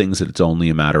 There's some things that it's only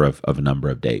a matter of a number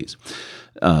of days.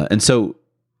 And so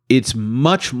it's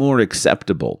much more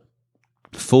acceptable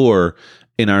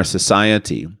in our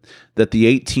society that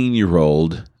the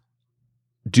 18-year-old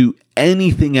do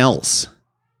anything else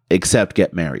except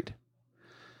get married.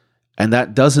 And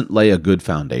that doesn't lay a good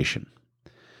foundation.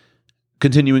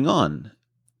 Continuing on,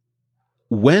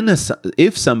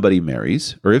 if somebody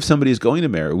marries, or if somebody is going to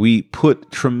marry, we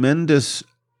put tremendous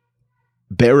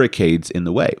barricades in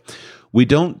the way. We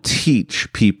don't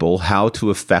teach people how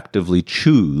to effectively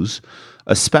choose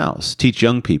a spouse, teach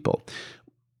young people.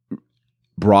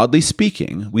 Broadly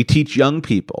speaking, we teach young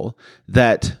people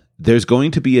that there's going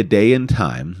to be a day and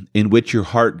time in which your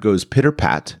heart goes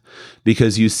pitter-pat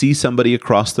because you see somebody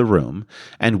across the room.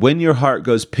 And when your heart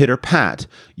goes pitter-pat,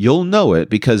 you'll know it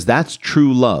because that's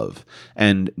true love.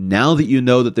 And now that you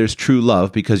know that there's true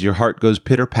love because your heart goes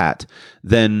pitter-pat,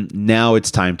 then now it's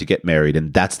time to get married.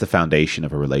 And that's the foundation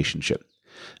of a relationship.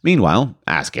 Meanwhile,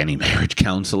 ask any marriage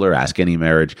counselor, ask any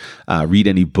marriage, read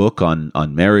any book on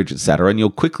marriage, etc., and you'll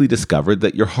quickly discover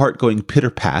that your heart going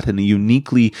pitter-pat in a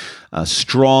uniquely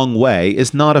strong way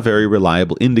is not a very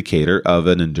reliable indicator of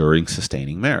an enduring,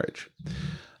 sustaining marriage.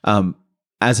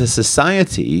 As a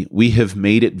society, we have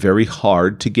made it very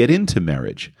hard to get into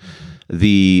marriage.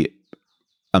 The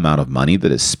amount of money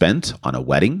that is spent on a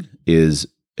wedding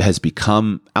has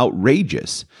become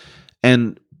outrageous,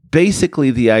 and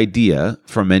basically, the idea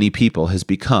for many people has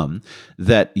become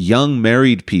that young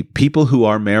married people who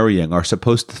are marrying are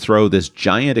supposed to throw this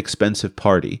giant expensive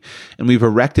party. And we've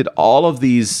erected all of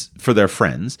these for their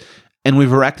friends. And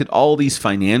we've erected all these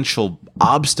financial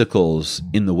obstacles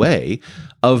in the way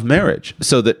of marriage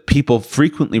so that people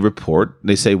frequently report,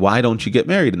 they say, why don't you get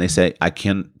married? And they say, I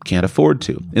can't afford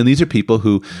to. And these are people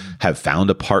who have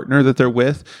found a partner that they're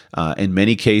with. In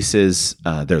many cases,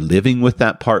 they're living with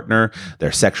that partner.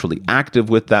 They're sexually active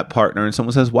with that partner. And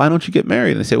someone says, why don't you get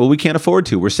married? And they say, well, we can't afford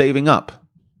to. We're saving up.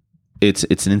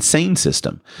 It's an insane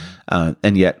system.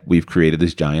 And yet we've created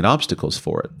these giant obstacles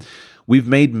for it. We've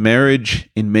made marriage,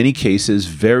 in many cases,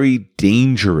 very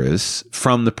dangerous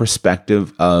from the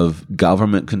perspective of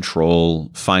government control,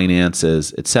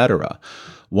 finances, etc.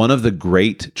 One of the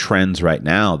great trends right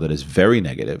now that is very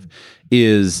negative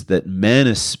is that men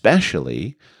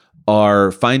especially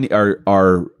are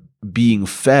being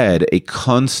fed a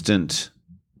constant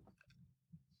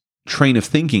train of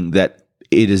thinking that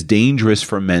it is dangerous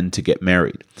for men to get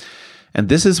married. And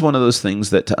this is one of those things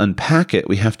that to unpack it,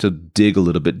 we have to dig a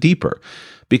little bit deeper.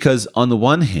 Because on the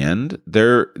one hand,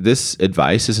 this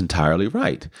advice is entirely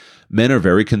right. Men are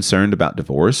very concerned about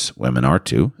divorce. Women are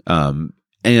too. But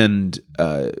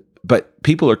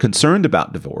people are concerned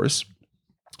about divorce.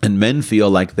 And men feel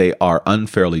like they are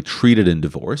unfairly treated in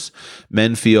divorce.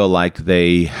 Men feel like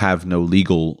they have no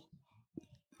legal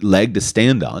leg to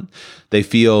stand on. They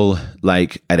feel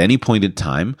like at any point in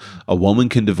time, a woman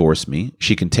can divorce me.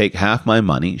 She can take half my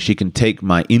money. She can take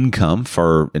my income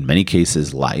for, in many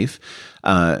cases, life.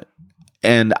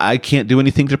 And I can't do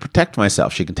anything to protect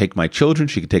myself. She can take my children.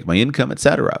 She can take my income,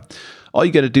 etc. All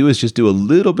you got to do is just do a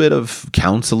little bit of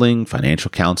counseling, financial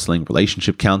counseling,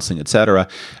 relationship counseling, etc.,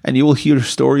 and you will hear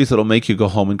stories that'll make you go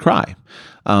home and cry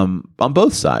on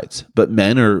both sides. But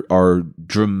men are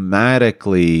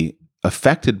dramatically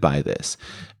affected by this.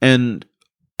 And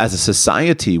as a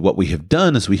society, what we have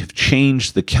done is we have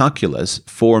changed the calculus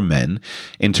for men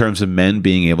in terms of men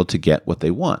being able to get what they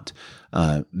want.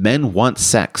 Men want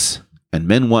sex, and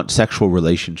men want sexual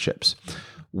relationships.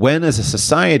 When, as a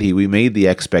society, we made the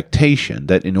expectation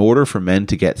that in order for men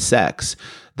to get sex,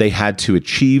 they had to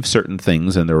achieve certain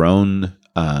things in their own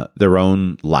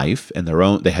life and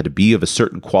they had to be of a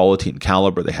certain quality and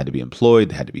caliber. They had to be employed.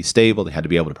 They had to be stable. They had to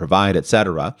be able to provide,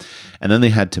 etc. And then they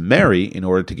had to marry in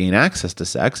order to gain access to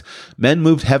sex. Men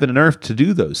moved heaven and earth to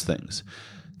do those things.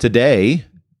 Today,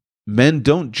 men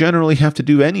don't generally have to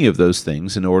do any of those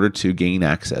things in order to gain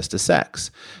access to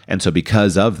sex. And so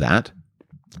because of that,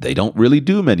 they don't really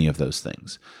do many of those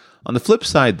things. On the flip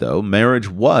side, though, marriage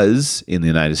was, in the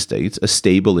United States, a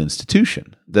stable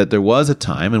institution, that there was a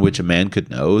time in which a man could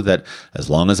know that as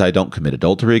long as I don't commit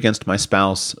adultery against my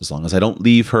spouse, as long as I don't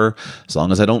leave her, as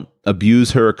long as I don't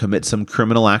abuse her or commit some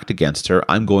criminal act against her,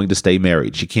 I'm going to stay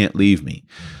married. She can't leave me.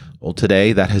 Well,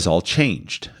 today that has all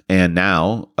changed. And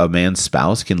now a man's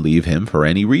spouse can leave him for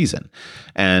any reason.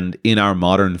 And in our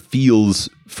modern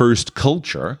feels-first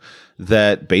culture,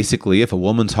 that basically if a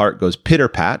woman's heart goes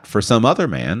pitter-pat for some other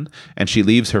man and she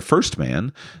leaves her first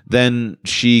man, then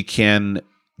she can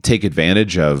take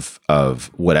advantage of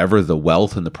whatever the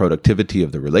wealth and the productivity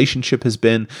of the relationship has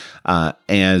been,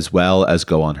 as well as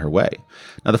go on her way.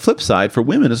 Now, the flip side for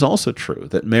women is also true,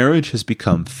 that marriage has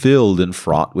become filled and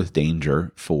fraught with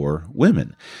danger for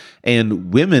women.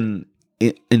 And women,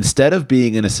 instead of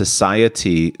being in a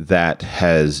society that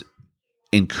has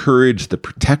encouraged the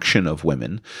protection of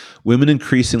women, women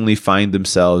increasingly find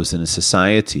themselves in a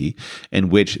society in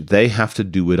which they have to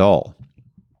do it all.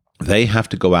 They have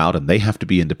to go out and they have to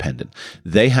be independent.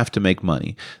 They have to make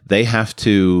money. They have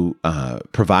to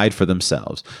provide for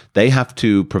themselves. They have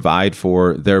to provide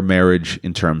for their marriage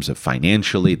in terms of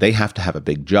financially. They have to have a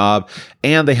big job,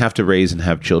 and they have to raise and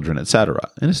have children, etc.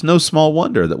 And it's no small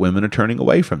wonder that women are turning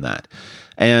away from that.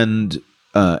 And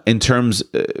in terms,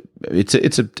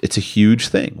 it's a huge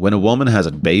thing. When a woman has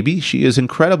a baby, she is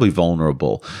incredibly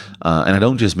vulnerable, and I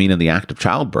don't just mean in the act of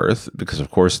childbirth, because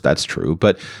of course that's true,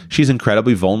 but she's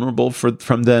incredibly vulnerable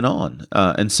from then on,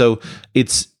 and so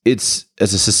it's as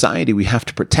a society we have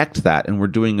to protect that, and we're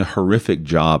doing a horrific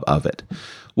job of it.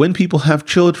 When people have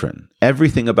children,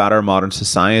 everything about our modern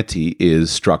society is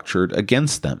structured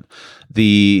against them.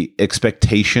 The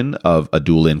expectation of a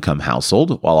dual income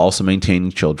household while also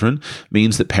maintaining children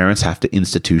means that parents have to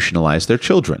institutionalize their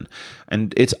children.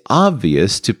 And it's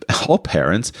obvious to all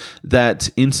parents that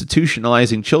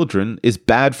institutionalizing children is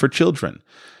bad for children.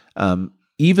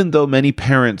 Even though many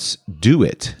parents do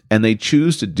it and they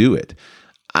choose to do it,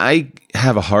 I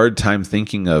have a hard time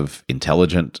thinking of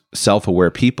intelligent,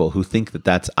 self-aware people who think that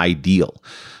that's ideal.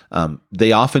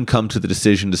 They often come to the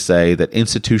decision to say that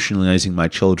institutionalizing my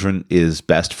children is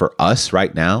best for us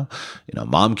right now.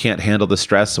 Mom can't handle the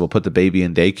stress, so we'll put the baby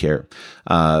in daycare.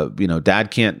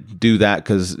 Dad can't do that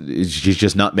because she's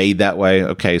just not made that way.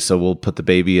 Okay, so we'll put the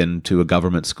baby into a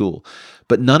government school.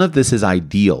 But none of this is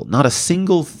ideal. Not a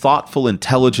single thoughtful,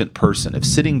 intelligent person, if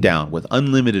sitting down with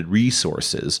unlimited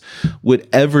resources, would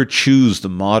ever choose the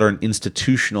modern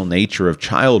institutional nature of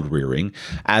child rearing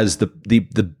as the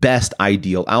best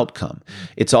ideal outcome.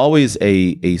 It's always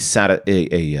a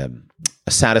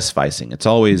satisficing. It's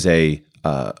always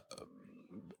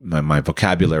my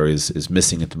vocabulary is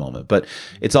missing at the moment, but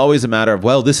it's always a matter of,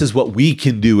 well, this is what we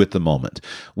can do at the moment.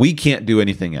 We can't do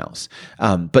anything else.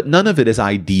 But none of it is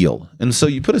ideal. And so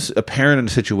you put a parent in a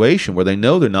situation where they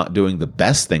know they're not doing the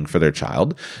best thing for their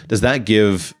child. Does that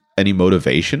give any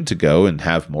motivation to go and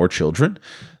have more children?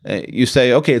 You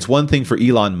say, okay, it's one thing for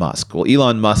Elon Musk. Well,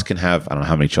 Elon Musk can have, I don't know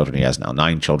how many children he has now,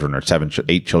 9 children or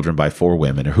 8 children by 4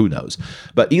 women, or who knows.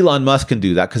 But Elon Musk can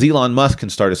do that because Elon Musk can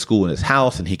start a school in his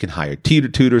house and he can hire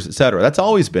tutors, etc. That's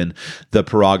always been the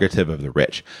prerogative of the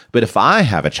rich. But if I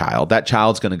have a child, that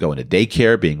child's going to go into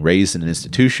daycare, being raised in an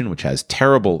institution, which has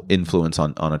terrible influence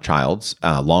on a child's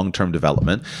long-term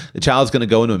development. The child's going to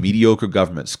go into a mediocre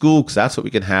government school because that's what we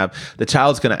can have. The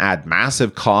child's going to add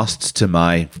massive costs to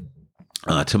my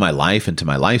life and to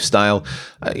my lifestyle.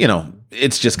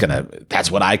 It's just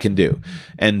that's what I can do.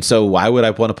 And so why would I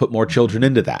want to put more children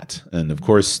into that? And of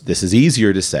course, this is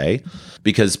easier to say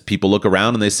because people look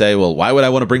around and they say, well, why would I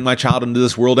want to bring my child into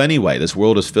this world anyway? This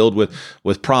world is filled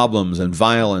with problems and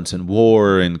violence and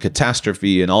war and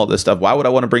catastrophe and all this stuff. Why would I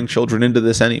want to bring children into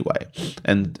this anyway?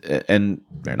 And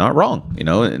they're not wrong,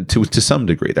 to some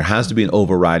degree. There has to be an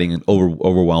overriding and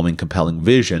overwhelming, compelling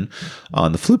vision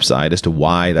on the flip side as to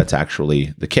why that's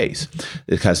actually the case.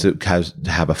 It has to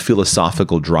have a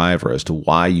philosophical driver as to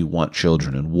why you want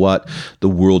children and what the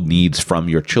world needs from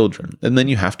your children. And then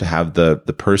you have to have the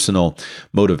personal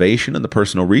motivation and the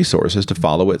personal resources to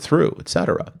follow it through,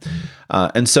 etc.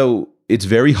 And so it's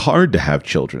very hard to have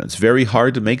children. It's very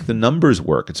hard to make the numbers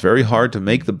work. It's very hard to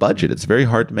make the budget. It's very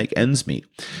hard to make ends meet.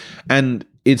 And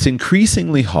it's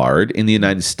increasingly hard in the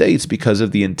United States because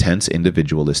of the intense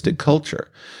individualistic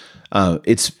culture.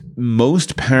 It's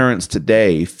most parents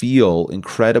today feel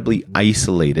incredibly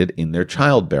isolated in their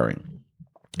childbearing.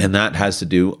 And that has to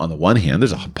do, on the one hand,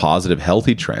 there's a positive,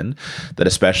 healthy trend that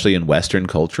especially in Western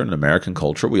culture and American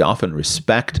culture, we often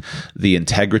respect the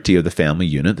integrity of the family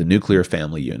unit, the nuclear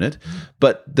family unit.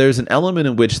 But there's an element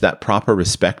in which that proper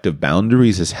respect of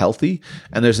boundaries is healthy.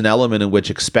 And there's an element in which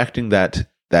expecting that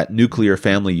nuclear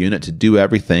family unit to do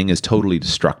everything is totally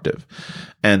destructive.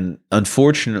 And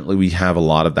unfortunately, we have a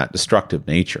lot of that destructive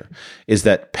nature, is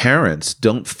that parents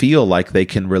don't feel like they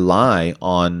can rely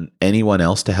on anyone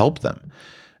else to help them.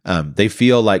 They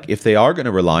feel like if they are going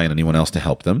to rely on anyone else to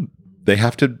help them,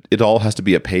 it all has to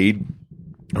be a paid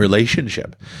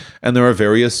relationship. And there are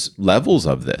various levels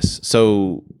of this.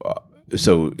 So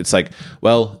it's like,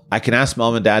 well, I can ask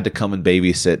mom and dad to come and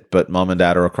babysit, but mom and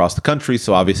dad are across the country,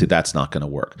 so obviously that's not going to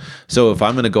work. So if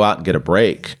I'm going to go out and get a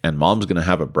break, and mom's going to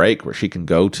have a break where she can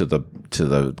go to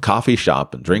the coffee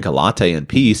shop and drink a latte in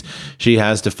peace, she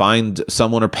has to find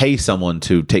someone or pay someone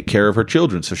to take care of her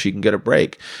children so she can get a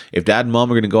break. If dad and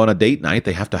mom are going to go on a date night,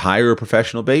 they have to hire a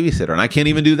professional babysitter, and I can't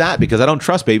even do that because I don't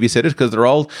trust babysitters because they're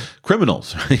all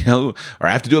criminals, or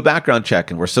I have to do a background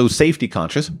check, and we're so safety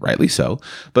conscious, rightly so,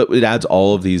 but it adds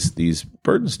all of these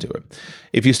burdens to it.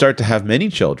 If you start to have many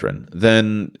children,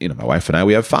 then, my wife and I,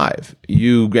 we have 5.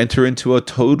 You enter into a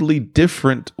totally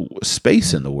different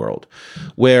space in the world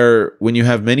where when you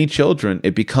have many children,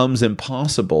 it becomes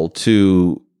impossible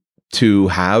to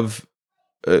have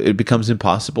it becomes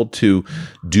impossible to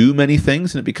do many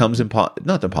things, and it becomes it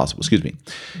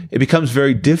becomes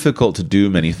very difficult to do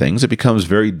many things. It becomes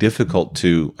very difficult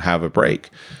to have a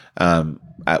break.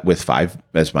 with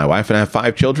as my wife and I have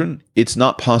 5 children, it's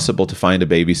not possible to find a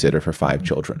babysitter for 5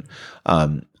 children.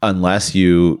 Unless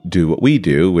you do what we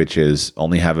do, which is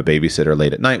only have a babysitter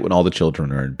late at night when all the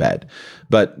children are in bed.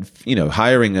 But,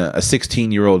 hiring a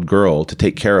 16-year-old girl to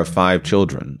take care of 5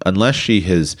 children, unless she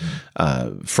is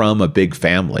from a big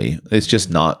family, it's just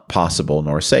not possible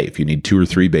nor safe. You need 2 or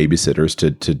 3 babysitters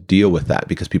to deal with that,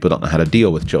 because people don't know how to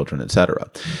deal with children, etc.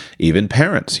 Even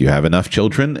parents, you have enough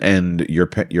children, and your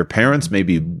parents may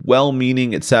be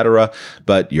well-meaning, etc.,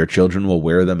 but your children will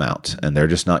wear them out, and they're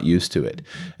just not used to it.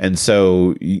 And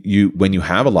so when you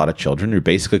have a lot of children, you're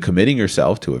basically committing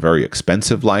yourself to a very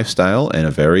expensive lifestyle and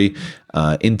a very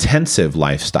intensive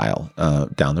lifestyle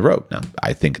down the road. Now,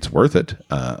 I think it's worth it.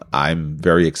 I'm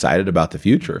very excited about the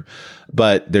future,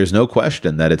 but there's no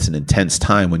question that it's an intense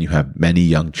time when you have many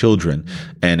young children,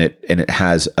 and it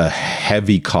has a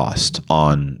heavy cost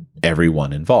on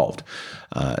everyone involved.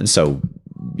 And so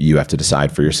you have to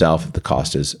decide for yourself if the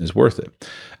cost is worth it.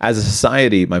 As a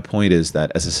society, my point is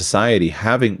that as a society,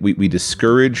 we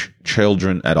discourage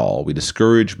children at all. We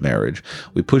discourage marriage.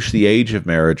 We push the age of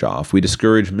marriage off. We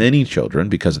discourage many children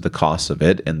because of the costs of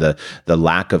it and the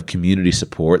lack of community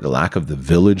support, the lack of the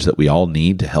village that we all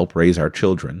need to help raise our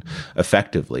children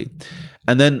effectively.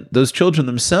 And then those children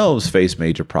themselves face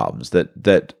major problems. That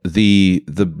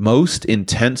the most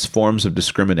intense forms of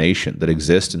discrimination that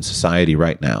exist in society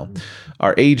right now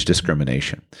are age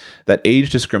discrimination. That age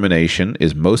discrimination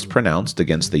is most pronounced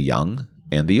against the young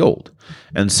and the old.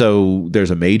 And so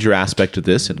there's a major aspect of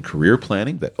this in career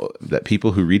planning, that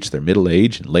people who reach their middle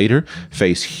age and later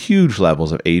face huge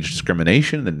levels of age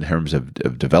discrimination in terms of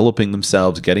developing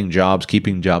themselves, getting jobs,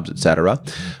 keeping jobs, etc.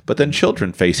 But then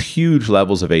children face huge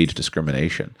levels of age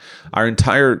discrimination. Our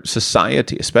entire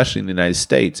society, especially in the United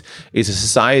States, is a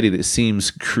society that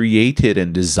seems created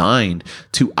and designed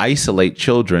to isolate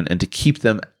children and to keep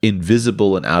them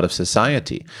invisible and out of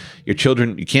society. You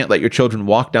can't let your children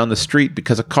walk down the street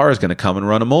because a car is going to come and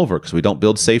run them over, because we don't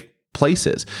build safe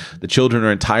places. The children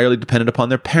are entirely dependent upon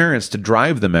their parents to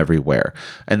drive them everywhere.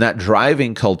 And that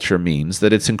driving culture means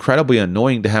that it's incredibly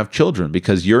annoying to have children,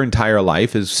 because your entire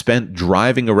life is spent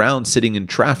driving around, sitting in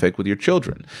traffic with your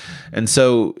children. And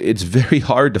so it's very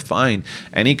hard to find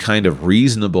any kind of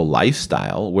reasonable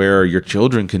lifestyle where your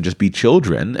children can just be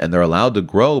children and they're allowed to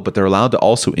grow, but they're allowed to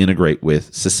also integrate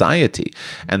with society.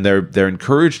 And they're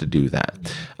encouraged to do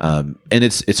that. And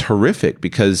it's horrific,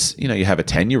 because you have a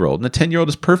 10-year-old, and the 10-year-old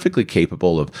is perfectly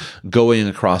capable of going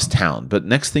across town. But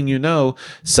next thing you know,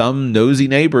 some nosy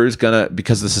neighbor is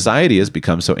because the society has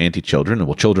become so anti-children,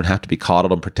 and children have to be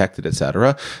coddled and protected,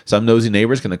 etc. Some nosy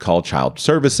neighbor is going to call child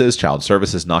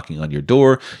services knocking on your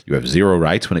door. You have zero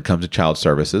rights when it comes to child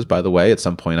services. By the way, at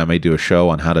some point I may do a show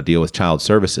on how to deal with child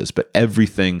services, but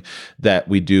everything that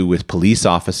we do with police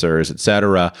officers,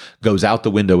 etc., goes out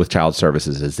the window with child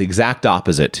services. It's the exact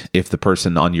opposite if the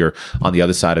person on the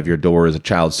other side of your door is a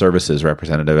child services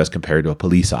representative as compared to a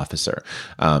police officer.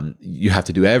 You have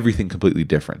to do everything completely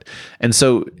different. And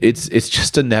so it's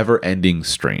just a never-ending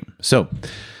stream. So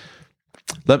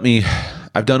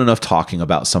I've done enough talking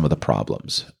about some of the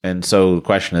problems. And so the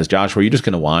question is, Josh, were you just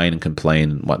going to whine and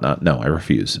complain and whatnot? No, I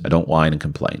refuse. I don't whine and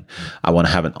complain. I want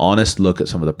to have an honest look at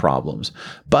some of the problems,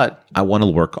 but I want to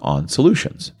work on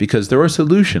solutions, because there are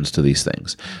solutions to these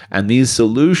things. And these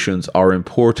solutions are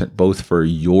important both for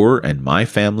your and my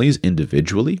families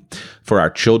individually, for our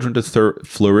children to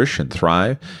flourish and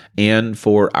thrive, and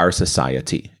for our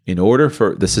society. In order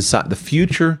for the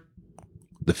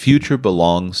future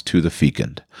belongs to the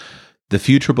fecund. The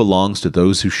future belongs to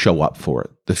those who show up for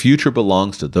it. The future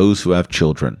belongs to those who have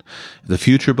children. The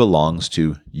future belongs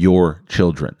to your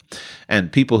children. And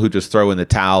people who just throw in the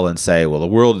towel and say, well, the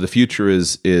world of the future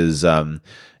is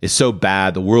so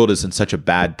bad, the world is in such a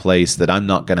bad place that I'm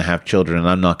not going to have children and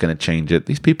I'm not going to change it.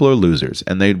 These people are losers,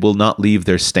 and they will not leave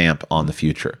their stamp on the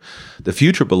future. The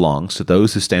future belongs to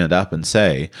those who stand up and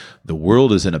say, the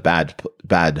world is in a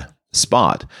bad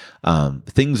spot.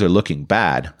 Things are looking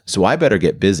bad, so I better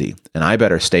get busy, and I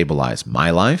better stabilize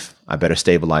my life. I better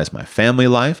stabilize my family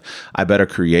life. I better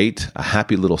create a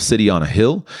happy little city on a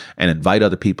hill and invite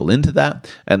other people into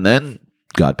that. And then,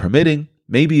 God permitting,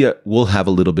 maybe we'll have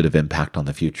a little bit of impact on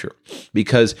the future,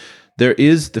 because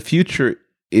the future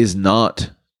is not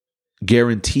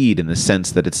guaranteed in the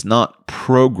sense that it's not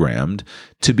programmed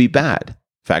to be bad. In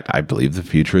fact, I believe the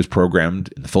future is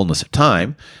programmed in the fullness of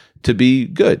time to be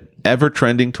good. ever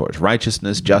trending towards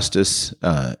righteousness, justice,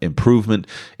 improvement,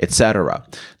 etc.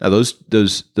 Now,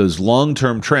 those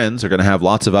long-term trends are going to have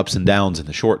lots of ups and downs in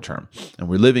the short term, and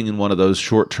we're living in one of those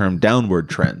short-term downward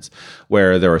trends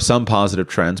where there are some positive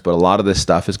trends, but a lot of this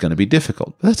stuff is going to be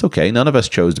difficult. But that's okay. None of us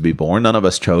chose to be born. None of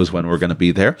us chose when we're going to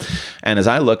be there. And as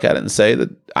I look at it and say that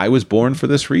I was born for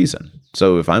this reason.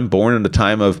 So if I'm born in a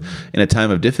time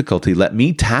of difficulty, let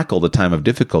me tackle the time of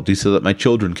difficulty so that my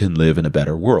children can live in a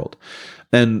better world.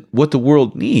 And what the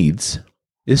world needs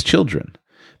is children,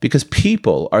 because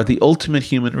people are the ultimate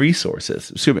human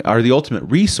resources, are the ultimate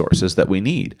resources that we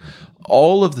need.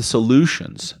 All of the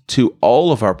solutions to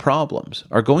all of our problems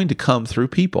are going to come through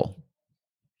people.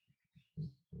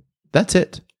 That's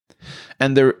it.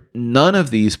 And none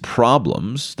of these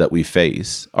problems that we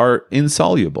face are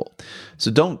insoluble.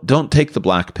 So don't take the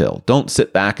black pill. Don't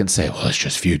sit back and say, well, it's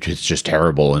just future, it's just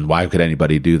terrible, and why could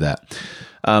anybody do that?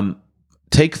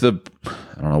 Take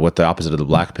I don't know what the opposite of the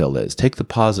black pill is. Take the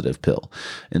positive pill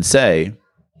and say,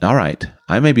 all right,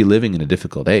 I may be living in a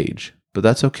difficult age, but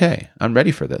that's okay. I'm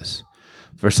ready for this.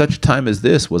 For such a time as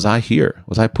this, was I here?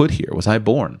 Was I put here? Was I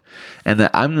born? And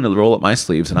that I'm going to roll up my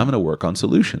sleeves and I'm going to work on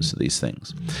solutions to these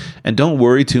things. And don't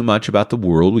worry too much about the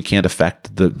world. We can't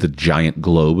affect the giant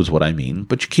globe is what I mean,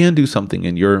 but you can do something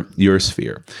in your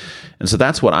sphere. And so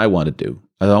that's what I want to do.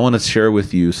 I want to share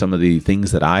with you some of the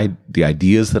things the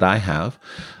ideas that I have.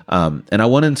 And I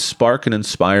want to spark and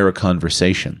inspire a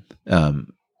conversation.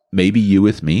 Maybe you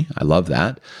with me. I love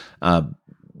that.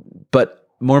 But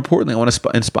more importantly, I want to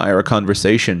inspire a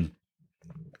conversation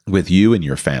with you and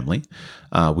your family,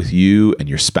 with you and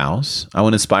your spouse. I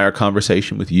want to inspire a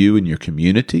conversation with you and your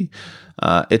community,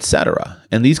 etc.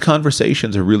 And these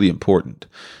conversations are really important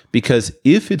because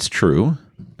if it's true,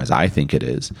 as I think it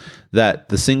is, that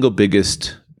the single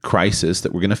biggest crisis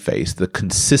that we're going to face, the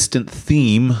consistent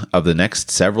theme of the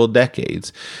next several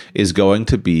decades, is going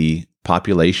to be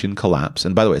population collapse.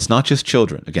 And by the way, it's not just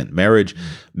children. Again, marriage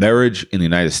in the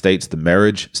United States, the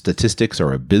marriage statistics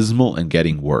are abysmal and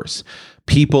getting worse.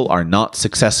 People are not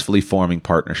successfully forming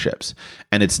partnerships.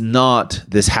 And it's not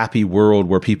this happy world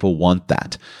where people want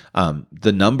that.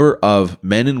 The number of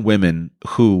men and women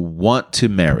who want to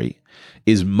marry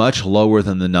is much lower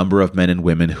than the number of men and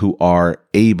women who are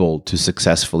able to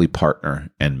successfully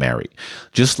partner and marry.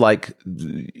 Just like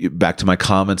back to my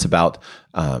comments about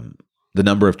the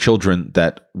number of children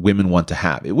that women want to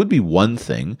have. It would be one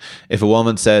thing if a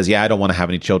woman says, yeah, I don't want to have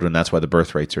any children, that's why the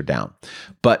birth rates are down.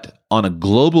 But on a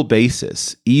global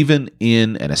basis, even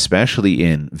in and especially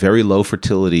in very low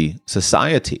fertility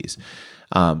societies,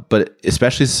 but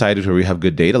especially societies where we have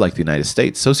good data like the United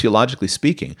States, sociologically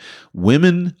speaking,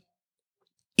 women,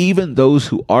 even those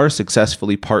who are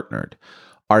successfully partnered,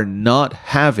 are not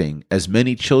having as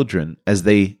many children as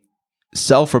they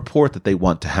self-report that they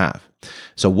want to have.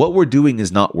 So what we're doing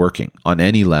is not working on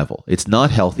any level. It's not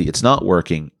healthy. It's not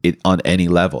working on any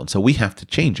level. And so we have to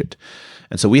change it.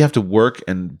 And so we have to work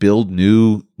and build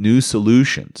new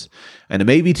solutions. And it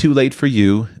may be too late for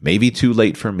you, maybe too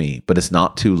late for me, but it's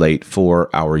not too late for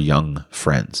our young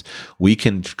friends. We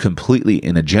can completely,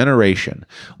 in a generation,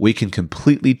 we can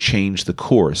completely change the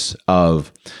course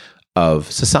of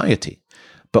society.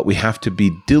 But we have to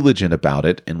be diligent about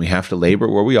it, and we have to labor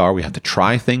where we are. We have to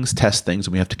try things, test things,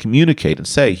 and we have to communicate and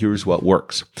say, here's what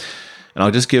works. And I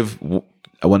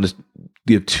want to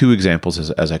give two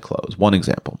examples as I close. One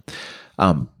example.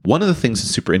 One of the things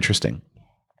that's super interesting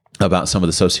about some of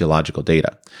the sociological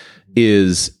data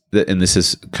is that, and this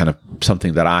is kind of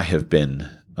something that I have been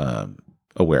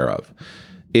aware of,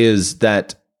 is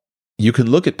that you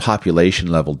can look at population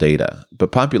level data,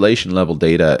 but population level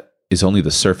data is only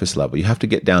the surface level. You have to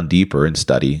get down deeper and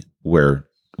study what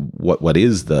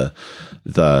is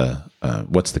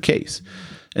what's the case.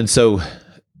 And so,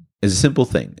 as a simple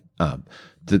thing,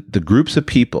 the groups of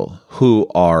people who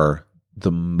are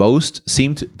the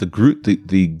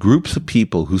groups of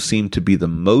people who seem to be the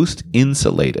most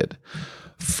insulated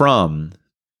from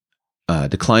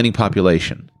declining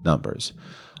population numbers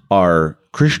are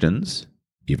Christians,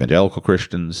 evangelical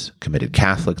Christians, committed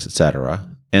Catholics, etc.,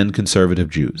 and conservative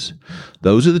Jews.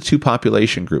 Those are the two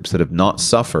population groups that have not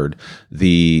suffered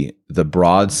the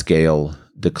broad scale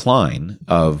decline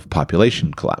of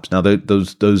population collapse. Now,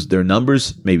 their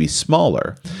numbers may be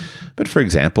smaller, but for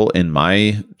example, in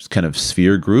my kind of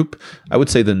sphere group, I would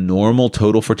say the normal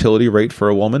total fertility rate for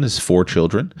a woman is 4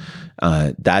 children.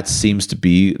 That's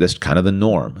kind of the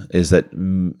norm. Is that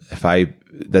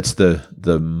that's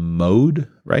the mode,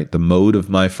 right? The mode of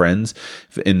my friends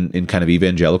in kind of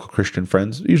evangelical Christian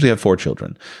friends usually have 4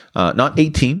 children, not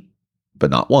 18,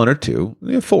 but not one or two.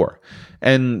 They have four.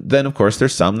 And then, of course,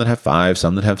 there's some that have five,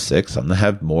 some that have six, some that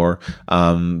have more,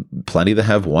 plenty that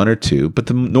have one or two, but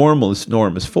the norm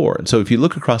is four. And so if you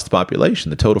look across the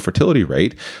population, the total fertility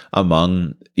rate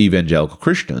among evangelical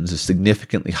Christians is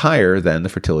significantly higher than the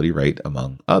fertility rate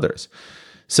among others.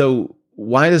 So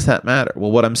why does that matter?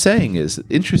 Well, what I'm saying is,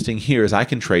 interesting here is I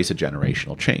can trace a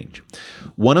generational change.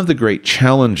 One of the great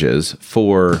challenges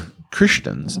for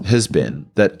Christians has been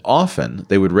that often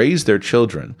they would raise their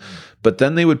children, but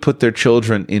then they would put their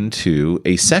children into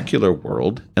a secular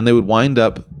world, and they would wind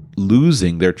up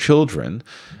losing their children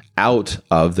out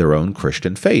of their own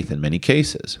Christian faith in many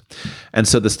cases. And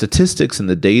so the statistics and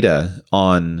the data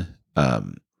on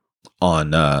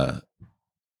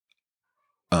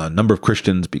number of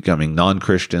Christians becoming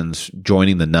non-Christians,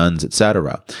 joining the nuns,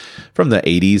 etc., from the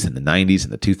 80s and the 90s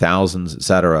and the 2000s,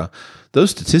 etc.,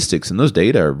 those statistics and those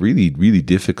data are really, really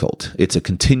difficult. It's a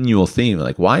continual theme.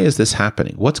 Like, why is this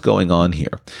happening? What's going on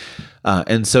here?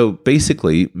 And so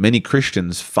basically, many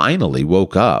Christians finally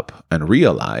woke up and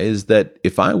realized that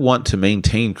if I want to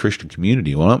maintain Christian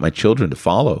community, I want my children to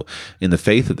follow in the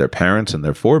faith of their parents and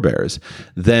their forebears,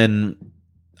 then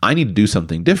I need to do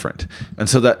something different. And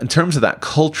so that in terms of that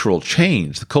cultural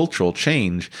change, the cultural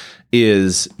change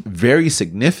is very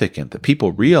significant, that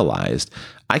people realized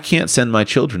I can't send my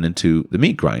children into the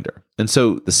meat grinder. And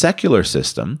so the secular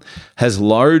system has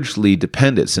largely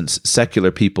depended, since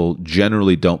secular people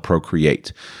generally don't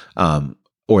procreate,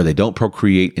 or they don't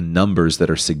procreate in numbers that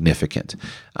are significant,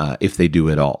 if they do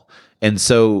at all. And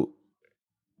so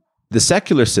the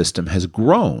secular system has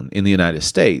grown in the United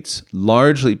States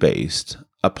largely based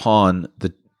upon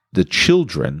the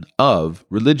children of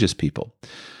religious people.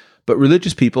 But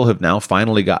religious people have now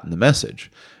finally gotten the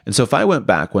message. And so if I went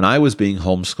back when I was being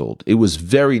homeschooled, it was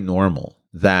very normal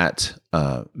that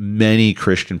many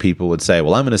Christian people would say,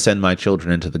 well, I'm going to send my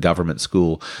children into the government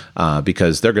school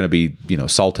because they're going to be,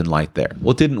 salt and light there.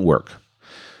 Well, it didn't work.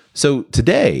 So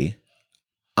today,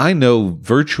 I know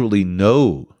virtually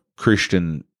no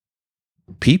Christian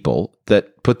people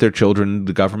that put their children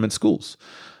into government schools.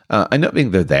 I know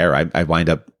being they're there, I wind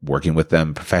up working with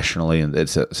them professionally and et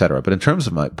cetera. But in terms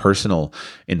of my personal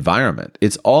environment,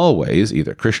 it's always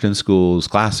either Christian schools,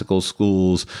 classical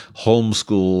schools,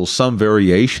 homeschool, some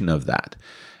variation of that.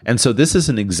 And so this is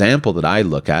an example that I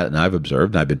look at and I've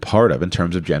observed and I've been part of in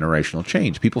terms of generational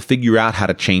change. People figure out how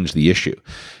to change the issue.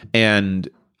 And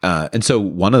so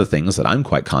one of the things that I'm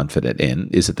quite confident in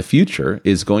is that the future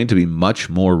is going to be much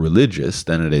more religious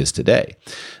than it is today.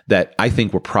 That I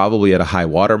think we're probably at a high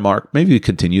water mark. Maybe it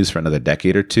continues for another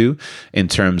decade or two in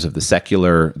terms of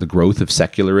the growth of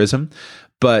secularism.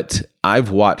 But I've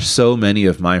watched so many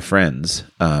of my friends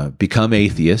become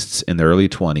atheists in their early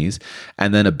 20s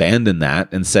and then abandon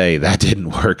that and say that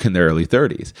didn't work in their early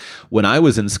 30s. When I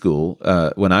was in school,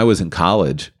 when I was in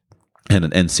college,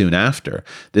 and soon after,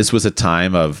 this was a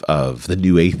time of the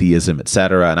new atheism, et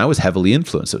cetera, and I was heavily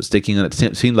influenced. It was sticking on it.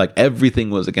 It seemed like everything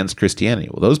was against Christianity.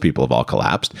 Well, those people have all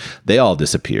collapsed. They all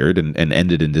disappeared and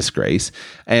ended in disgrace.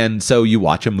 And so you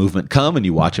watch a movement come and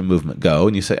you watch a movement go,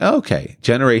 and you say, okay,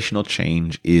 generational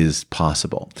change is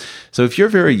possible. So if you're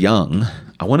very young,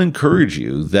 I want to encourage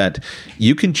you that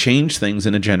you can change things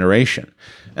in a generation.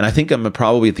 And I think I'm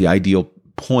probably at the ideal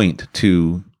point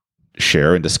to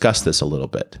share and discuss this a little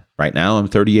bit. Right now, I'm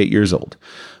 38 years old,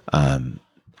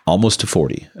 almost to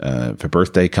 40. For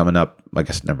birthday coming up, I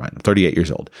guess, never mind, I'm 38 years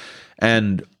old.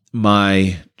 And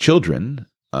my children,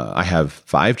 I have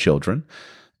 5 children,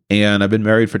 and I've been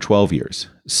married for 12 years,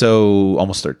 so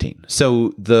almost 13.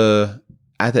 So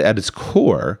at its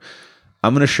core,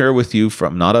 I'm going to share with you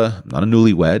from not a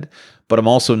newlywed, but I'm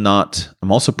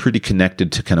also pretty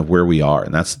connected to kind of where we are.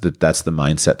 And that's the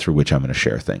mindset through which I'm going to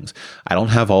share things. I don't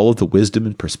have all of the wisdom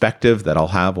and perspective that I'll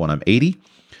have when I'm 80.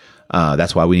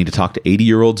 That's why we need to talk to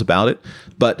 80-year-olds about it.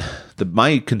 But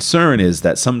my concern is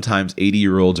that sometimes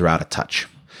 80-year-olds are out of touch.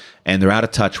 And they're out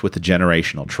of touch with the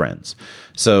generational trends.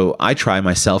 So I try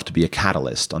myself to be a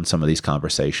catalyst on some of these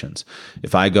conversations.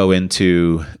 If I go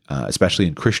into, especially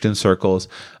in Christian circles,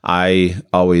 I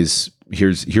always,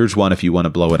 here's one if you want to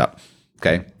blow it up.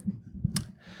 Okay.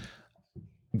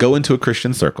 Go into a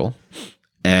Christian circle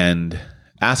and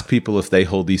ask people if they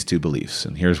hold these two beliefs.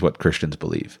 And here's what Christians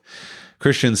believe.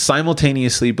 Christians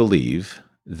simultaneously believe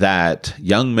that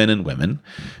young men and women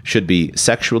should be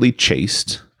sexually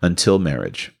chaste until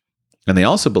marriage. And they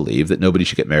also believe that nobody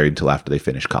should get married until after they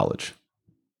finish college.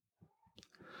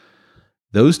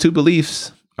 Those two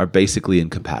beliefs are basically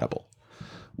incompatible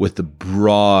with the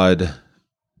broad.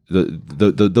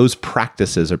 Those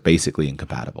practices are basically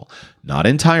incompatible. Not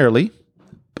entirely,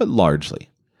 but largely.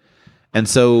 And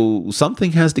so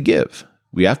something has to give.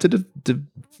 We have to,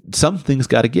 something's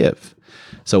got to give.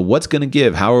 So what's going to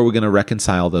give? How are we going to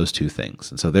reconcile those two things?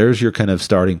 And so there's your kind of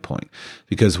starting point,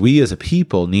 because we as a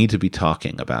people need to be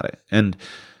talking about it. And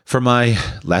for my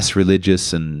less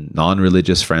religious and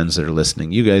non-religious friends that are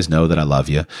listening, you guys know that I love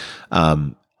you.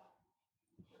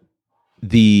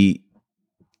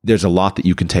 There's a lot that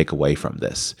you can take away from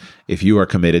this. If you are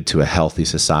committed to a healthy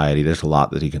society, there's a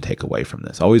lot that you can take away from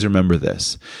this. Always remember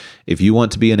this. If you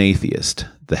want to be an atheist,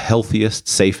 the healthiest,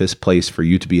 safest place for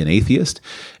you to be an atheist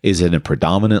is in a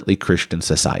predominantly Christian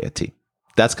society.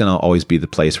 That's going to always be the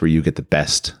place where you get the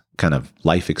best kind of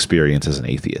life experience as an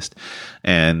atheist.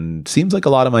 And seems like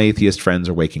a lot of my atheist friends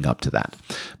are waking up to that.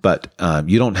 But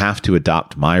you don't have to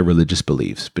adopt my religious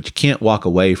beliefs, but you can't walk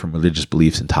away from religious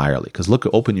beliefs entirely. Because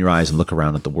open your eyes and look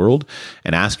around at the world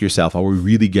and ask yourself, are we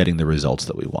really getting the results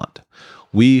that we want?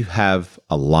 We have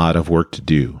a lot of work to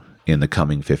do in the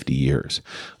coming 50 years.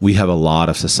 We have a lot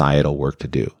of societal work to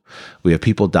do. We have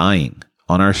people dying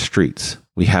on our streets.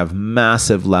 We have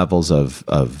massive levels of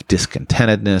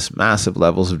discontentedness, massive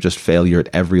levels of just failure at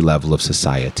every level of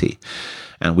society.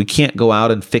 And we can't go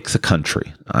out and fix a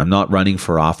country. I'm not running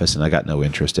for office and I got no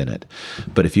interest in it.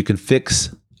 But if you can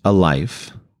fix a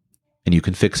life and you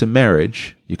can fix a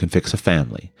marriage, you can fix a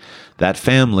family. That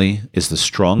family is the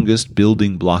strongest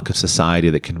building block of society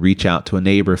that can reach out to a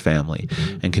neighbor family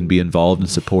and can be involved in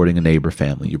supporting a neighbor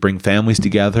family. You bring families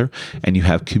together and you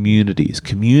have communities.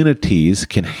 Communities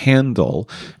can handle,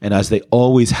 and as they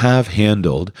always have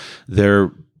handled,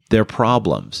 their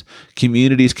problems.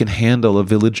 Communities can handle a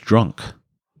village drunk.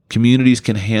 Communities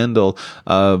can handle,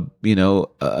 an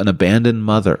abandoned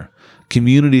mother.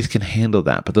 Communities can handle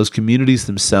that, but those communities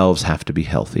themselves have to be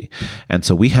healthy. And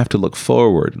so we have to look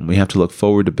forward, and we have to look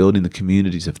forward to building the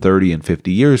communities of 30 and 50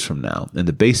 years from now. And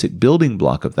the basic building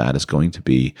block of that is going to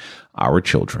be our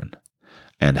children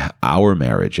and our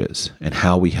marriages and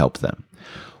how we help them.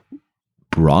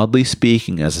 Broadly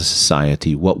speaking, as a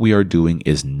society, what we are doing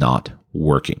is not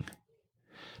working.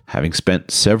 Having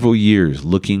spent several years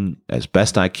looking as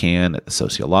best I can at the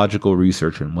sociological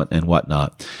research and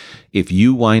whatnot, if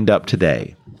you wind up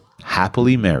today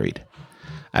happily married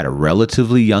at a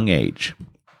relatively young age,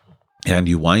 and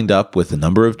you wind up with the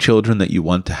number of children that you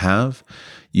want to have,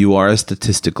 you are a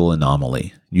statistical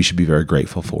anomaly. You should be very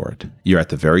grateful for it. You're at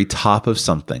the very top of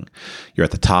something. You're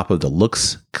at the top of the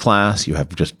looks class. You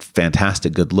have just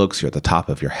fantastic good looks. You're at the top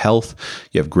of your health.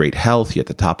 You have great health. You're at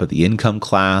the top of the income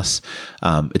class.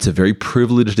 It's a very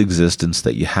privileged existence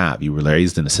that you have. You were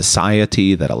raised in a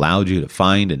society that allowed you to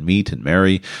find and meet and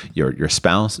marry your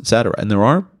spouse, etc. And there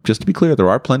are, just to be clear, there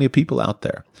are plenty of people out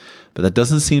there. But that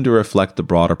doesn't seem to reflect the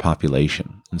broader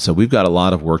population. And so we've got a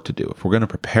lot of work to do. If we're going to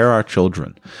prepare our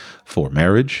children for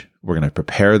marriage, we're going to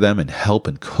prepare them and help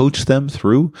and coach them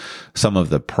through some of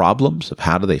the problems of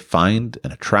how do they find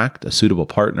and attract a suitable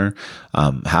partner,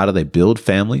 how do they build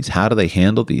families, how do they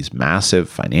handle these massive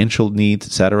financial needs,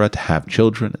 et cetera, to have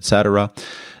children, et cetera,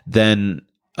 then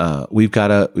we've got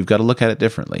to look at it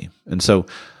differently. And so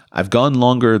I've gone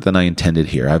longer than I intended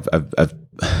here. I've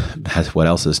what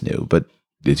else is new, but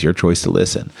it's your choice to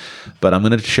listen. But I'm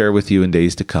going to share with you in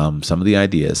days to come some of the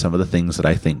ideas, some of the things that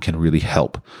I think can really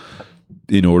help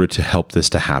in order to help this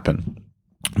to happen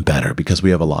better, because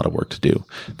we have a lot of work to do.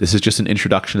 This is just an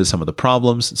introduction to some of the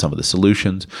problems, some of the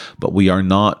solutions, but we are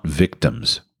not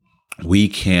victims. We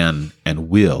can and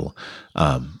will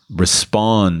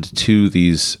respond to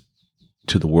the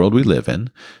world we live in,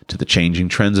 to the changing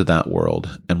trends of that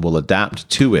world, and will adapt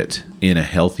to it in a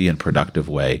healthy and productive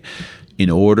way in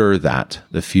order that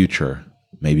the future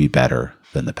may be better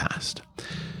than the past.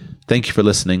 Thank you for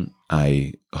listening.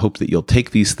 I hope that you'll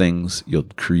take these things, you'll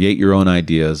create your own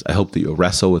ideas. I hope that you'll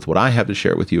wrestle with what I have to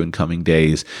share with you in coming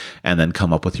days and then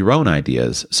come up with your own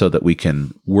ideas so that we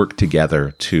can work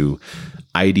together to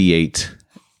ideate,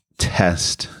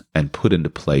 test, and put into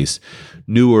place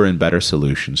newer and better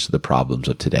solutions to the problems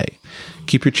of today.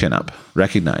 Keep your chin up,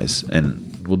 recognize,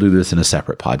 and we'll do this in a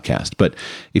separate podcast. But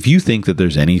if you think that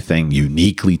there's anything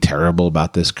uniquely terrible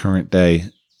about this current day,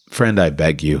 friend, I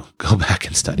beg you, go back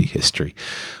and study history.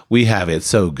 We have it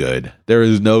so good. There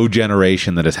is no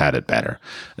generation that has had it better.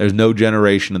 There's no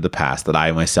generation of the past that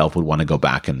I myself would want to go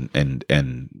back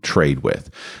and trade with.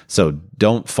 So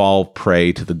don't fall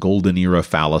prey to the golden era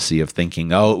fallacy of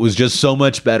thinking, oh, it was just so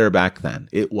much better back then.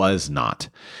 It was not.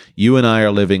 You and I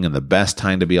are living in the best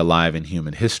time to be alive in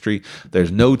human history.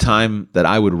 There's no time that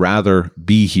I would rather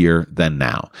be here than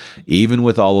now, even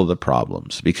with all of the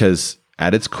problems, because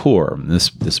at its core, and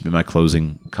this will be my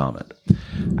closing comment,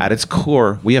 at its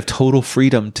core, we have total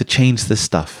freedom to change this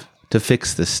stuff, to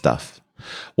fix this stuff.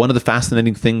 One of the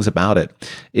fascinating things about it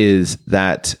is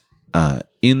that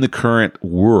in the current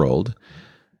world,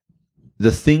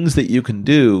 the things that you can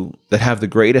do that have the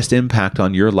greatest impact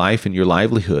on your life and your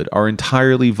livelihood are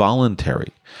entirely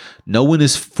voluntary. No one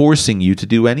is forcing you to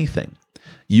do anything.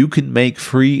 You can make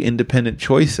free, independent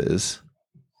choices,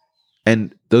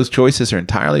 and those choices are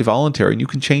entirely voluntary, and you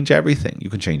can change everything. You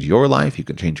can change your life. You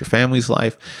can change your family's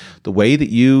life, the way that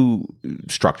you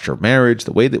structure marriage,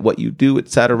 the way that what you do,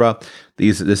 etc.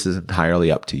 This is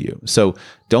entirely up to you. So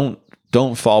don't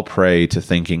fall prey to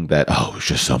thinking that, oh, it's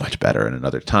just so much better in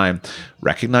another time.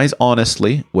 Recognize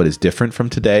honestly what is different from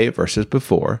today versus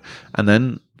before, and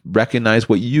then recognize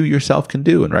what you yourself can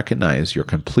do, and recognize you're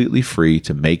completely free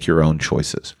to make your own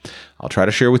choices. I'll try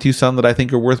to share with you some that I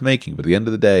think are worth making, but at the end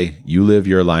of the day, you live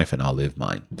your life and I'll live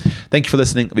mine. Thank you for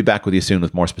listening. I'll be back with you soon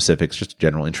with more specifics, just a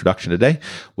general introduction today.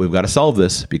 We've got to solve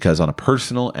this because on a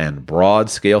personal and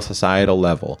broad scale societal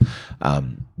level,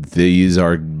 these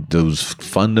are those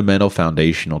fundamental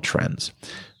foundational trends.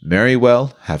 Marry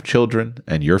well, have children,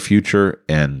 and your future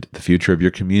and the future of your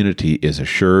community is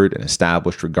assured and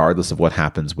established regardless of what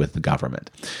happens with the government.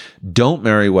 Don't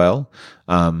marry well.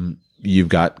 You've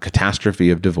got catastrophe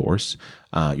of divorce.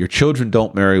 Your children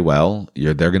don't marry well.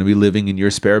 They're going to be living in your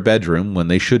spare bedroom when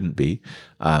they shouldn't be.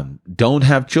 Don't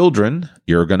have children.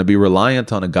 You're going to be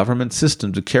reliant on a government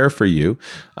system to care for you,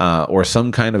 or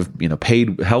some kind of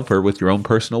paid helper with your own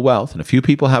personal wealth. And a few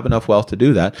people have enough wealth to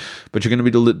do that, but you're going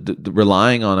to be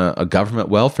relying on a government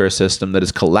welfare system that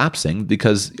is collapsing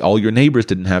because all your neighbors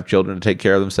didn't have children to take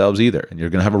care of themselves either. And you're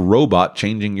going to have a robot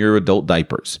changing your adult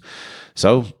diapers.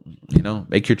 So,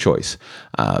 make your choice.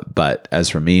 But as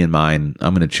for me and mine,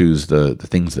 I'm going to choose the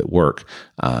things that work,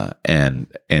 and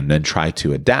then try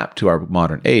to adapt to our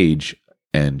modern age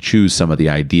and choose some of the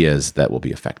ideas that will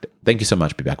be effective. Thank you so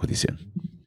much. Be back with you soon.